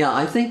 Yeah,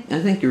 I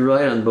think you're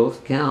right on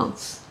both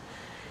counts.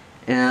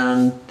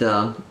 And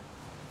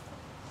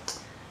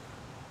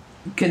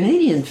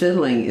Canadian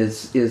fiddling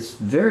is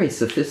very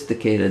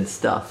sophisticated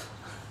stuff.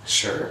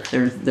 Sure.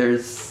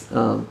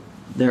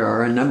 There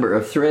are a number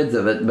of threads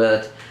of it,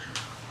 but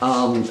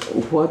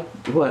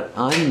what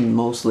I'm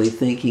mostly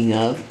thinking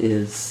of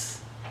is,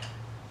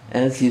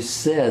 as you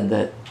said,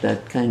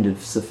 that kind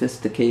of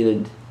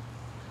sophisticated,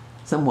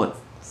 somewhat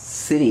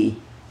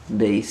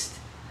city-based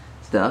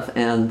stuff,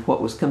 and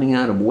what was coming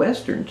out of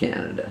Western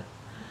Canada.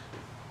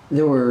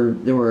 There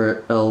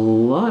were a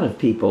lot of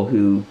people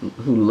who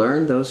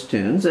learned those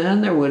tunes,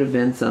 and there would have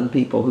been some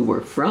people who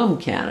were from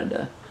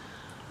Canada.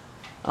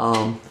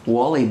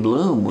 Wally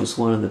Bloom was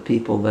one of the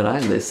people that I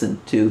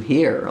listened to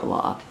here a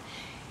lot.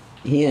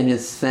 He and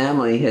his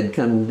family had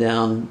come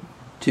down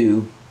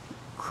to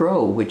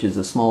Crow, which is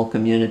a small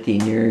community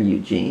near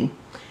Eugene,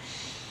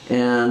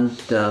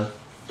 and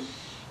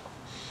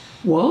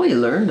Wally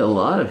learned a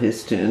lot of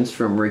his tunes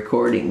from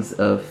recordings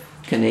of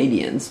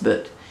Canadians,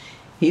 but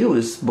he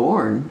was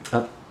born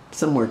up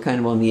somewhere kind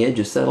of on the edge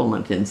of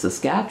settlement in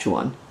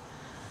Saskatchewan.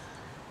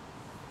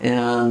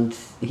 And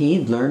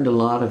he'd learned a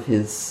lot of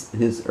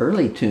his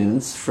early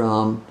tunes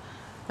from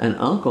an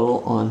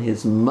uncle on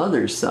his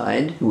mother's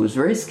side who was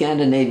very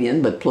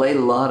Scandinavian but played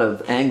a lot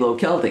of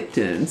Anglo-Celtic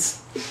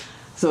tunes.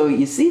 So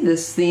you see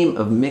this theme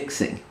of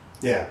mixing.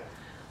 Yeah.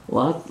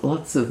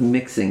 Lots of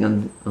mixing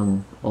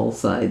on all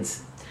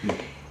sides.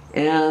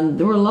 And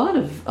there were a lot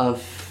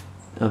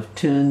of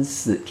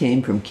tunes that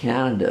came from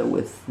Canada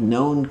with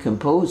known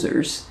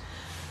composers,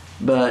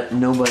 but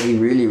nobody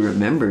really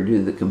remembered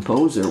who the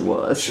composer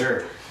was.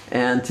 Sure.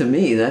 And to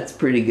me, that's a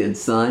pretty good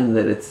sign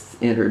that it's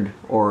entered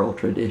oral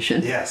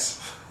tradition. Yes.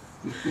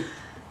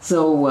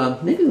 So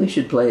maybe we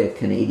should play a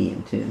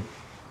Canadian tune.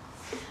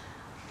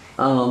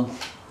 I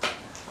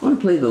want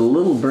to play The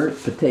Little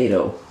Burnt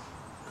Potato.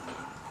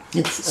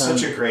 It's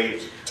such a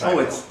great title.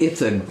 Oh,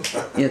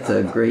 it's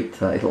a great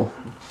title.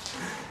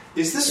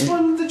 Is this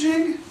one the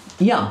jig?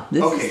 Yeah,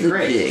 this Okay, is the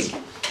great. jig.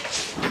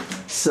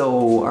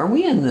 So, are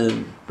we in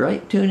the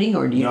right tuning,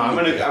 or do you? No, I'm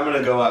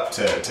gonna go up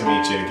to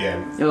meet you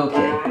again.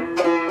 Okay.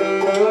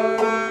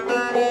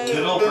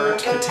 Little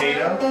Burnt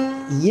Potato.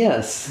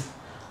 Yes,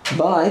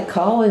 by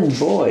Colin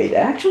Boyd.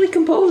 Actually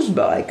composed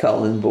by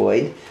Colin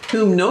Boyd,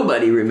 whom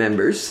nobody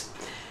remembers.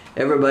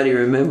 Everybody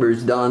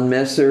remembers Don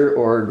Messer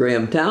or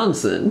Graham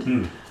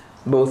Townsend,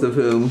 both of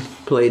whom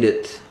played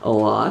it a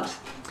lot.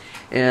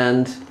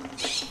 And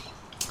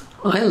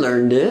I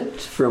learned it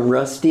from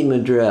Rusty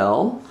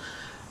Madrell,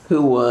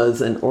 who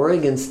was an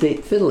Oregon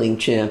State fiddling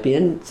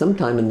champion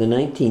sometime in the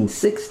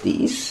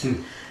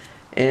 1960s.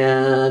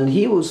 And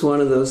he was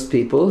one of those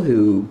people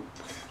who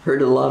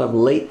heard a lot of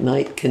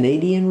late-night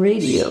Canadian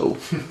radio.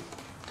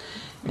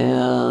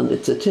 And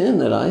it's a tune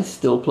that I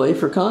still play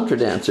for contra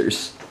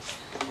dancers.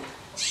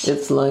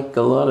 It's like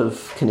a lot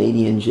of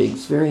Canadian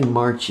jigs, very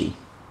marchy.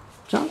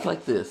 Sounds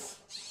like this.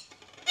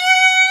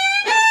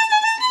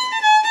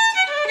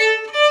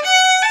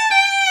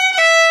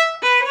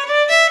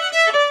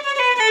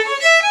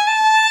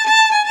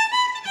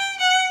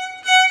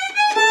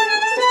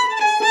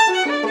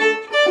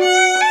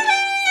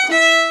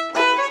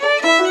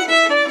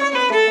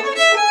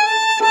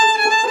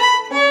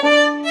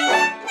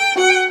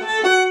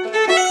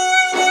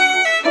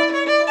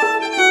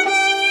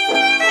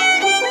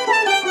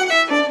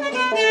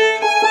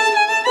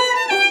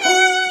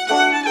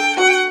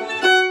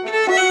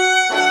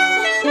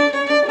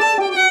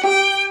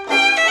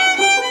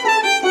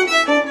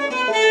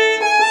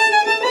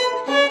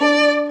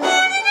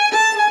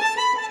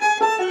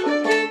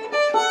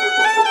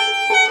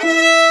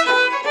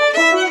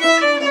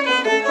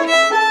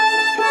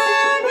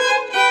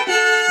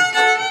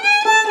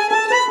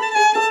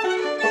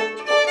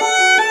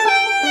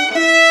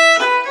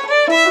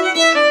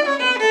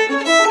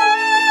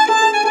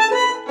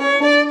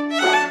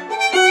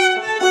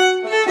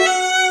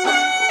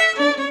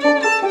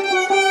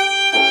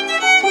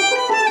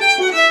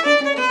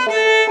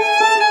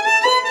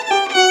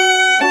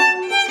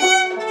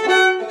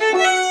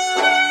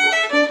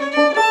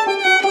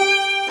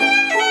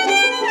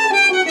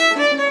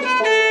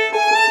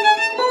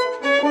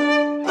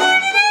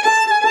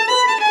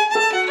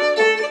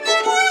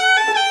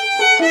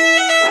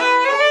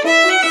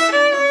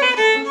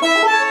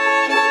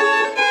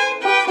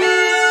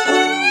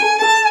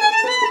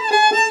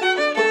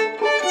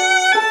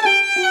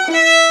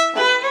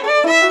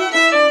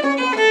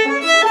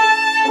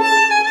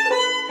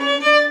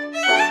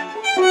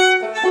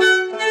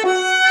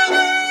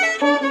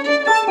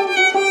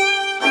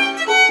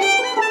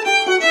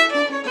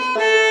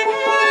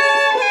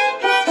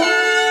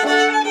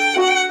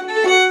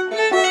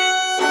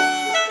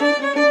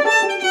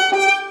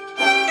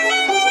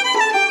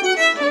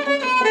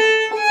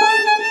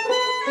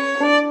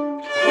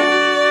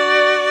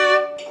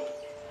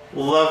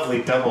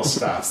 Lovely double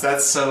stops.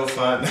 That's so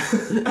fun.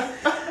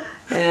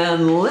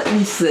 And let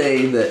me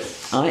say that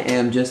I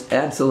am just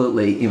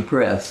absolutely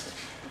impressed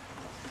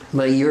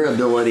by your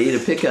ability to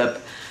pick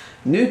up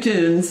new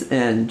tunes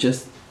and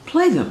just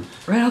play them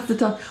right off the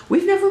top.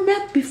 We've never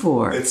met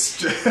before.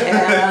 It's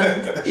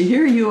And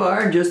here you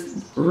are, just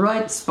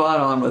right spot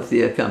on with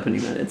the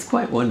accompaniment. It's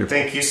quite wonderful.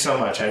 Thank you so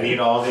much. I need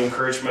all the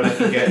encouragement I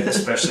can get,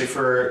 especially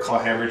for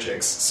clawhammer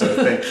jigs. So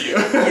thank you.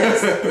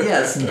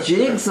 Yes,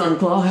 jigs on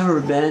clawhammer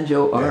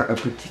banjo are a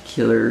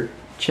particular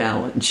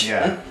challenge.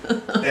 Yeah,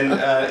 and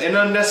an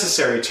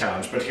unnecessary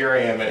challenge, but here I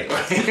am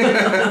anyway.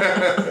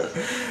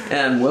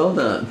 And well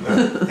done.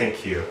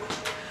 Thank you.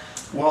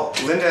 Well,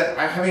 Linda,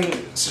 I'm having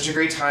such a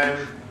great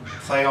time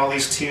playing all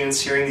these tunes,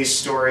 hearing these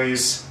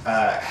stories,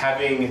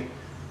 having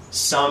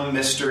some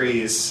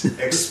mysteries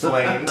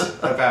explained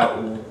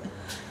about...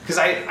 Because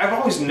I've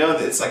always known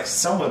that it's like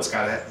someone's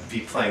got to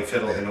be playing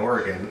fiddle in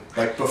Oregon,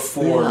 like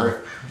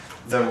before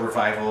the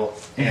revival,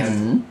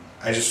 and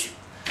I'm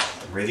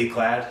really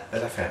glad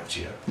that I found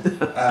you.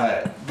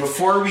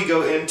 Before we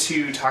go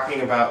into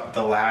talking about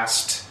the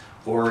last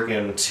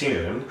Oregon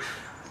tune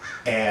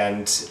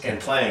and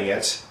playing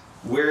it,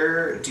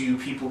 where do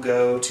people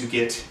go to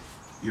get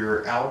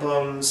your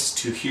albums,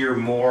 to hear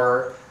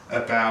more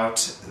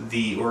about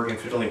the Oregon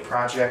Fiddling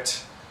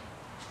Project?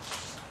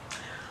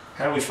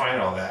 How do we find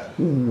all that?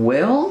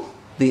 Well,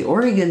 the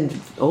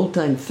Oregon Old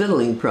Time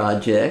Fiddling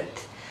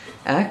Project,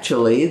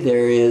 actually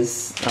there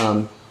is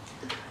a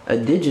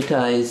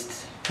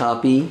digitized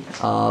copy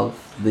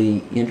of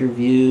the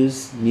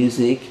interviews,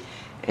 music,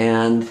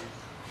 and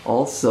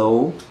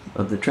also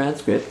of the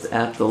transcripts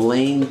at the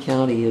Lane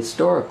County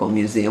Historical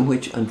Museum,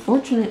 which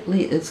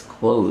unfortunately is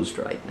closed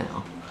right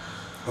now.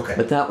 Okay.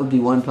 But that would be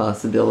one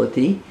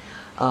possibility.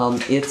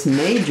 Its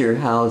major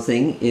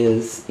housing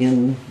is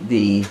in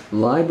the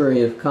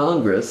Library of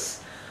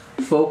Congress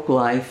Folk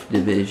Life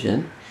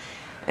Division,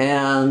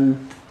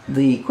 and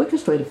the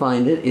quickest way to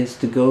find it is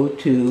to go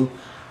to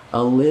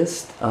a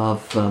list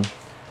of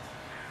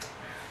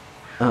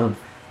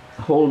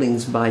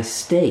holdings by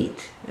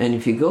state. And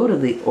if you go to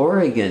the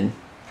Oregon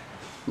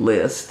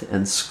list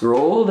and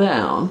scroll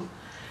down,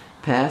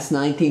 past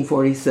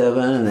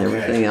 1947 and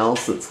everything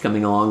else that's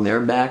coming along there,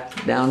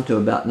 back down to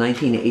about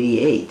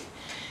 1988,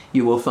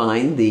 you will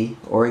find the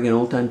Oregon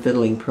Old Time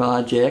Fiddling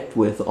Project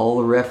with all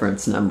the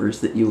reference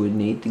numbers that you would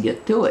need to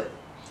get to it.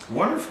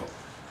 Wonderful.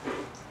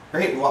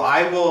 Great. Well,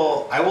 I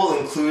will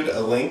include a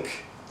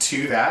link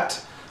to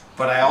that,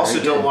 but I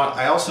also don't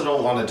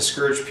want to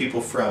discourage people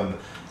from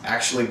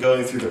actually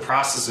going through the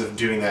process of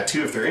doing that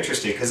too if they're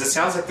interested, because it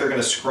sounds like they're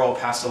going to scroll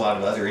past a lot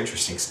of other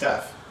interesting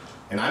stuff.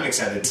 And I'm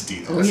excited to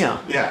do this.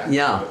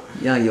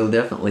 Yeah, you'll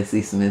definitely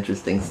see some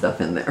interesting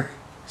stuff in there.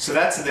 So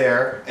that's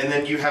there, and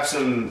then you have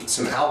some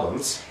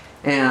albums.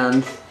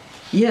 And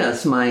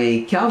yes,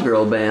 my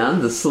cowgirl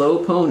band, the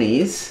Slow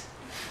Ponies,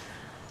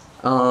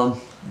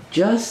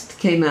 just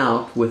came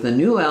out with a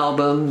new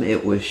album.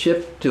 It was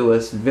shipped to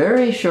us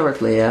very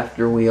shortly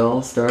after we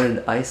all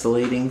started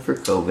isolating for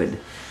COVID.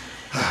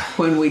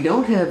 When we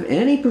don't have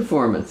any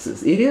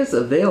performances, it is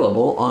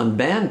available on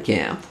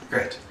Bandcamp.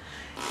 Great.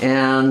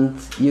 And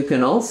you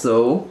can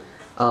also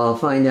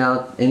find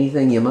out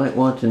anything you might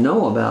want to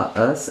know about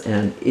us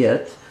and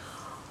it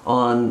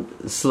on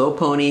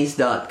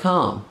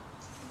slowponies.com.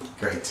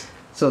 Great.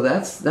 So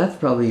that's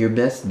probably your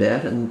best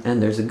bet,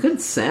 and there's a good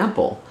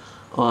sample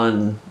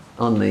on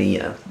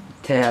the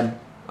tab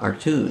Our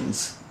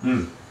Tunes.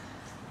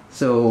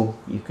 So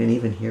you can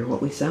even hear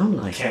what we sound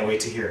like. Can't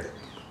wait to hear it.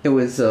 It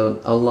was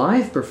a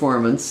live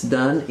performance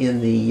done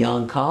in the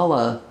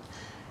Yoncalla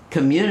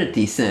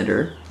Community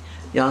Center.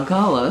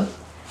 Yoncalla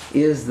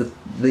is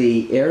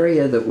the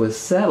area that was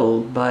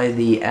settled by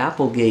the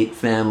Applegate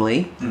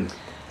family,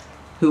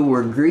 who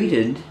were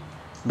greeted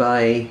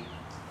by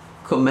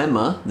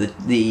Comema,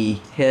 the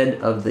head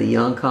of the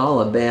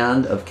Yoncalla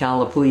band of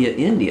Kalapuya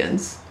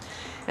Indians,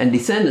 and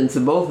descendants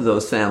of both of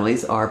those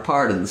families are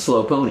part of the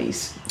Slow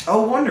Ponies.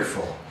 Oh,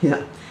 wonderful.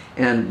 Yeah,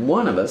 and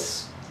one of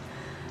us,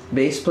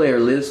 bass player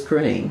Liz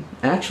Crane,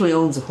 actually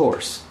owns a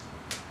horse.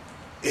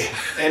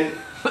 And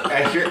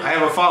I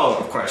have a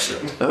follow-up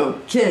question.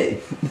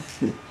 Okay.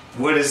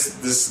 What is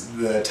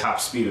the top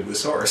speed of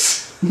this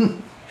horse?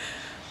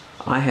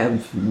 I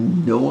have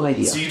no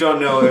idea. So you don't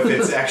know if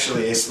it's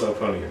actually a slow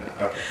pony or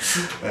not? Okay.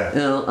 Yeah.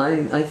 No,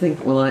 I think,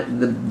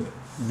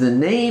 the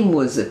name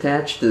was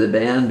attached to the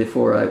band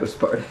before I was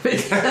part of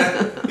it.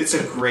 It's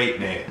a great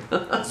name.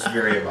 It's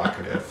very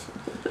evocative.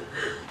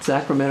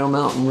 Sacramento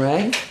Mountain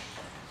Rag?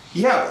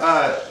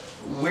 Yeah,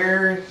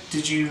 where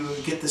did you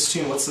get this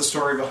tune? What's the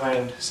story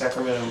behind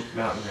Sacramento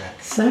Mountain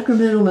Rag?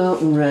 Sacramento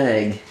Mountain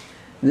Rag.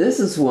 This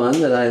is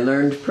one that I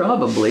learned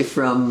probably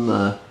from,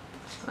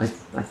 I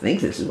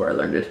think this is where I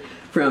learned it,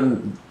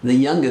 from the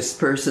youngest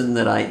person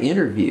that I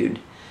interviewed.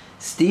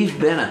 Steve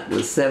Bennett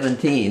was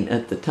 17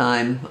 at the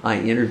time I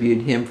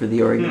interviewed him for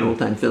the Oregon Old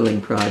Time Fiddling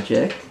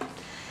Project.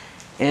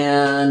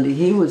 And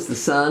he was the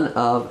son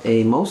of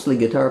a mostly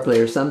guitar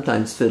player,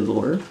 sometimes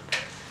fiddler,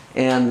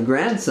 and the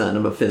grandson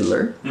of a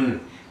fiddler.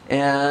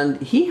 And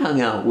he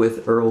hung out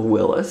with Earl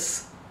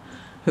Willis,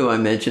 who I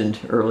mentioned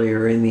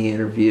earlier in the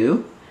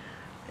interview,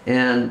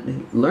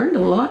 and learned a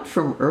lot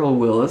from Earl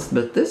Willis.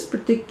 But this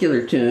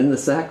particular tune, the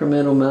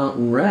Sacramento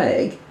Mountain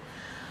Rag,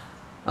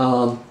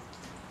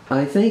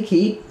 I think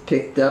he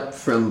picked up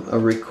from a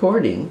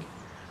recording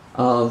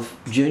of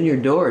Junior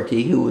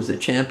Doherty, who was a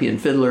champion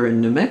fiddler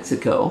in New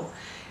Mexico.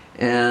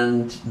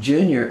 And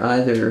Junior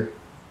either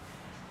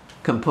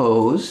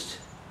composed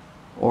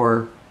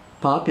or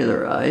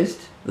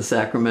popularized the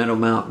Sacramento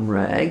Mountain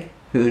Rag,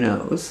 who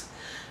knows,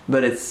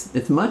 but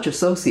it's much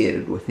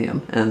associated with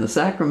him, and the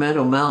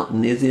Sacramento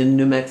Mountain is in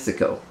New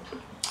Mexico.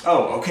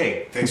 Oh,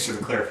 okay. Thanks for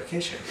the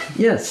clarification.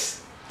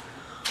 Yes.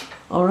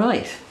 All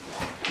right.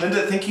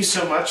 Linda, thank you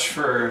so much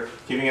for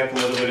giving up a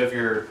little bit of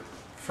your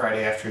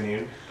Friday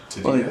afternoon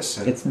to do this.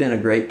 It's been a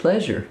great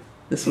pleasure.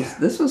 This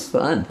was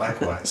fun.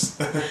 Likewise.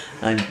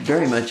 I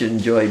very much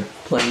enjoyed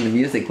playing the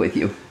music with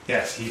you.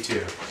 Yes, you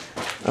too.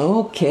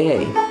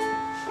 Okay.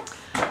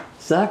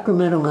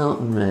 Sacramento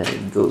Mountain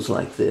Rag goes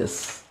like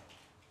this.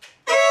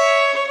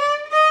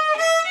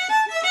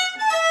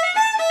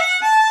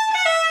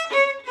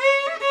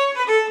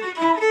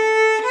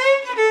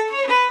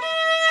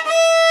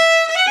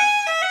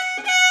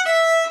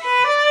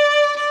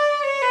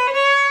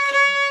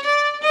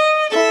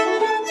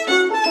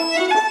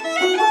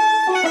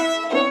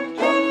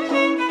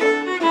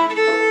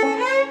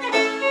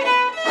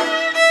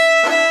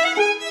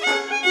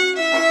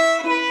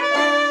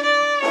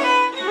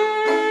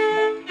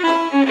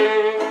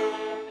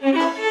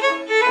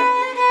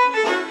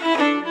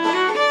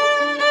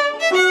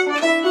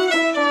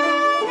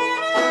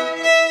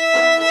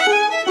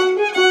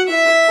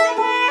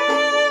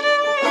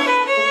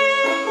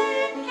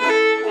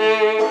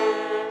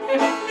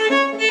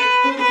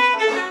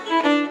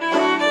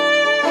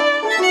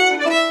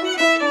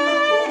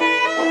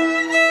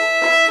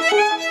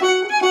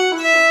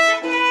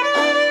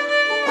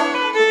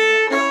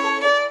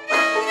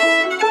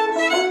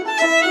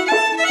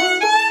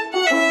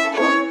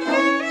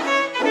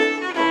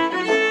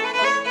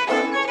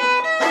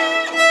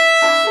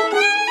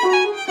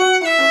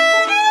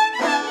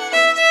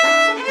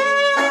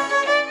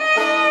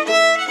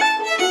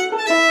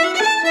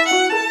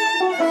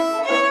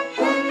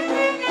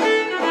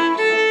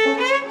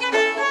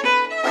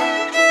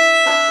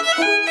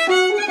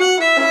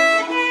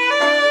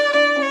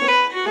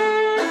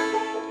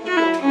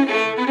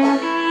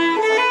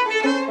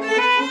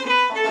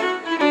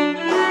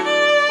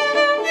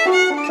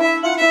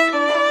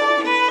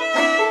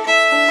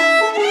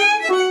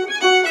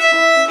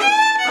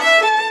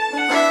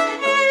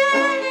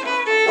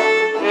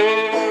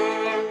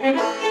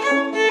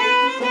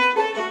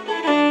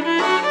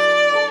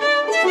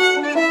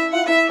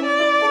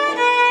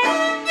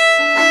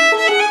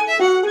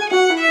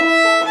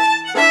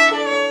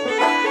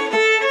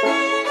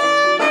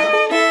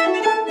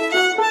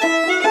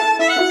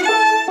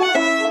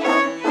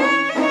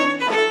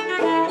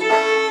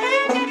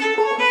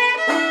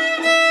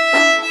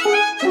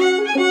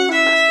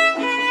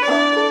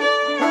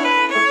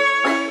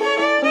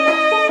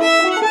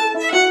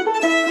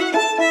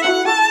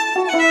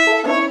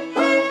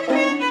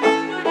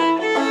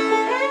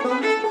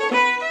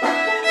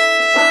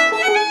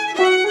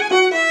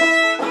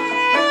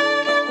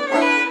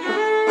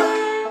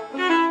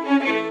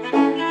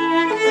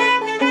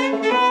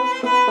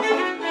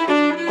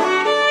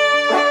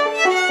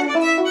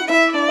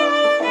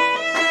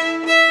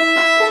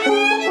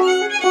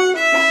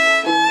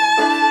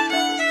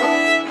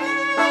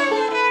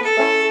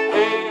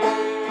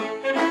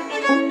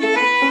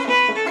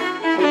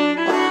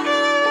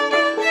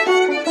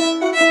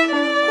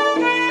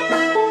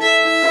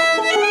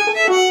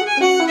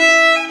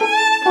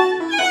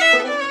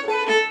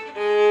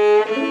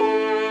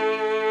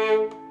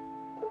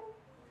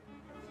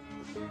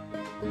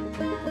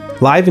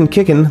 Live and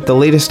Kickin', the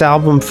latest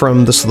album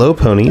from the Slow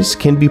Ponies,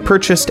 can be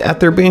purchased at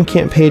their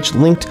Bandcamp page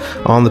linked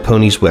on the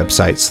Ponies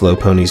website,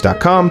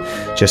 slowponies.com.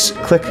 Just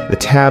click the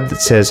tab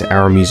that says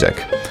Our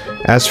Music.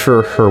 As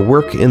for her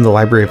work in the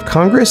Library of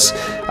Congress,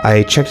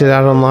 I checked it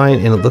out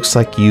online, and it looks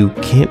like you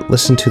can't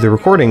listen to the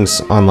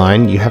recordings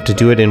online. You have to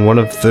do it in one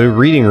of the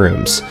reading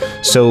rooms.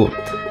 So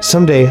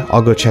someday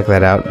I'll go check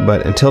that out,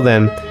 but until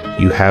then,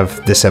 you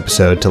have this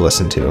episode to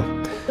listen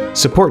to.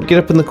 Support Get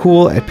Up in the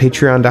Cool at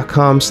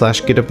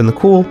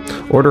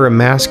patreon.com/getupinthecool. Order a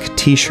mask,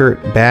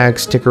 t-shirt, bag,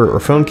 sticker, or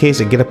phone case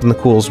at Get Up in the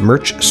Cool's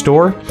merch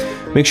store.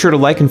 Make sure to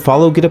like and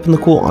follow Get Up in the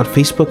Cool on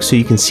Facebook so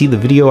you can see the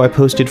video I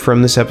posted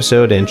from this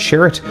episode and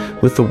share it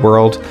with the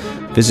world.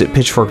 Visit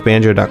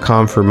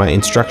pitchforkbanjo.com for my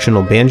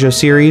instructional banjo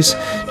series.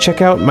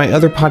 Check out my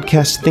other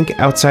podcast, Think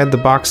Outside the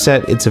Box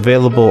Set. It's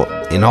available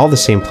in all the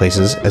same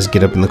places as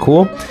Get Up in the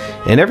Cool.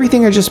 And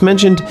everything I just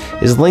mentioned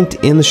is linked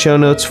in the show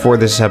notes for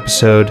this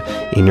episode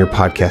in your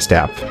podcast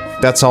app.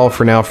 That's all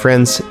for now,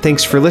 friends.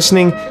 Thanks for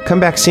listening. Come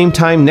back same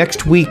time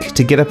next week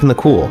to Get Up in the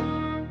Cool.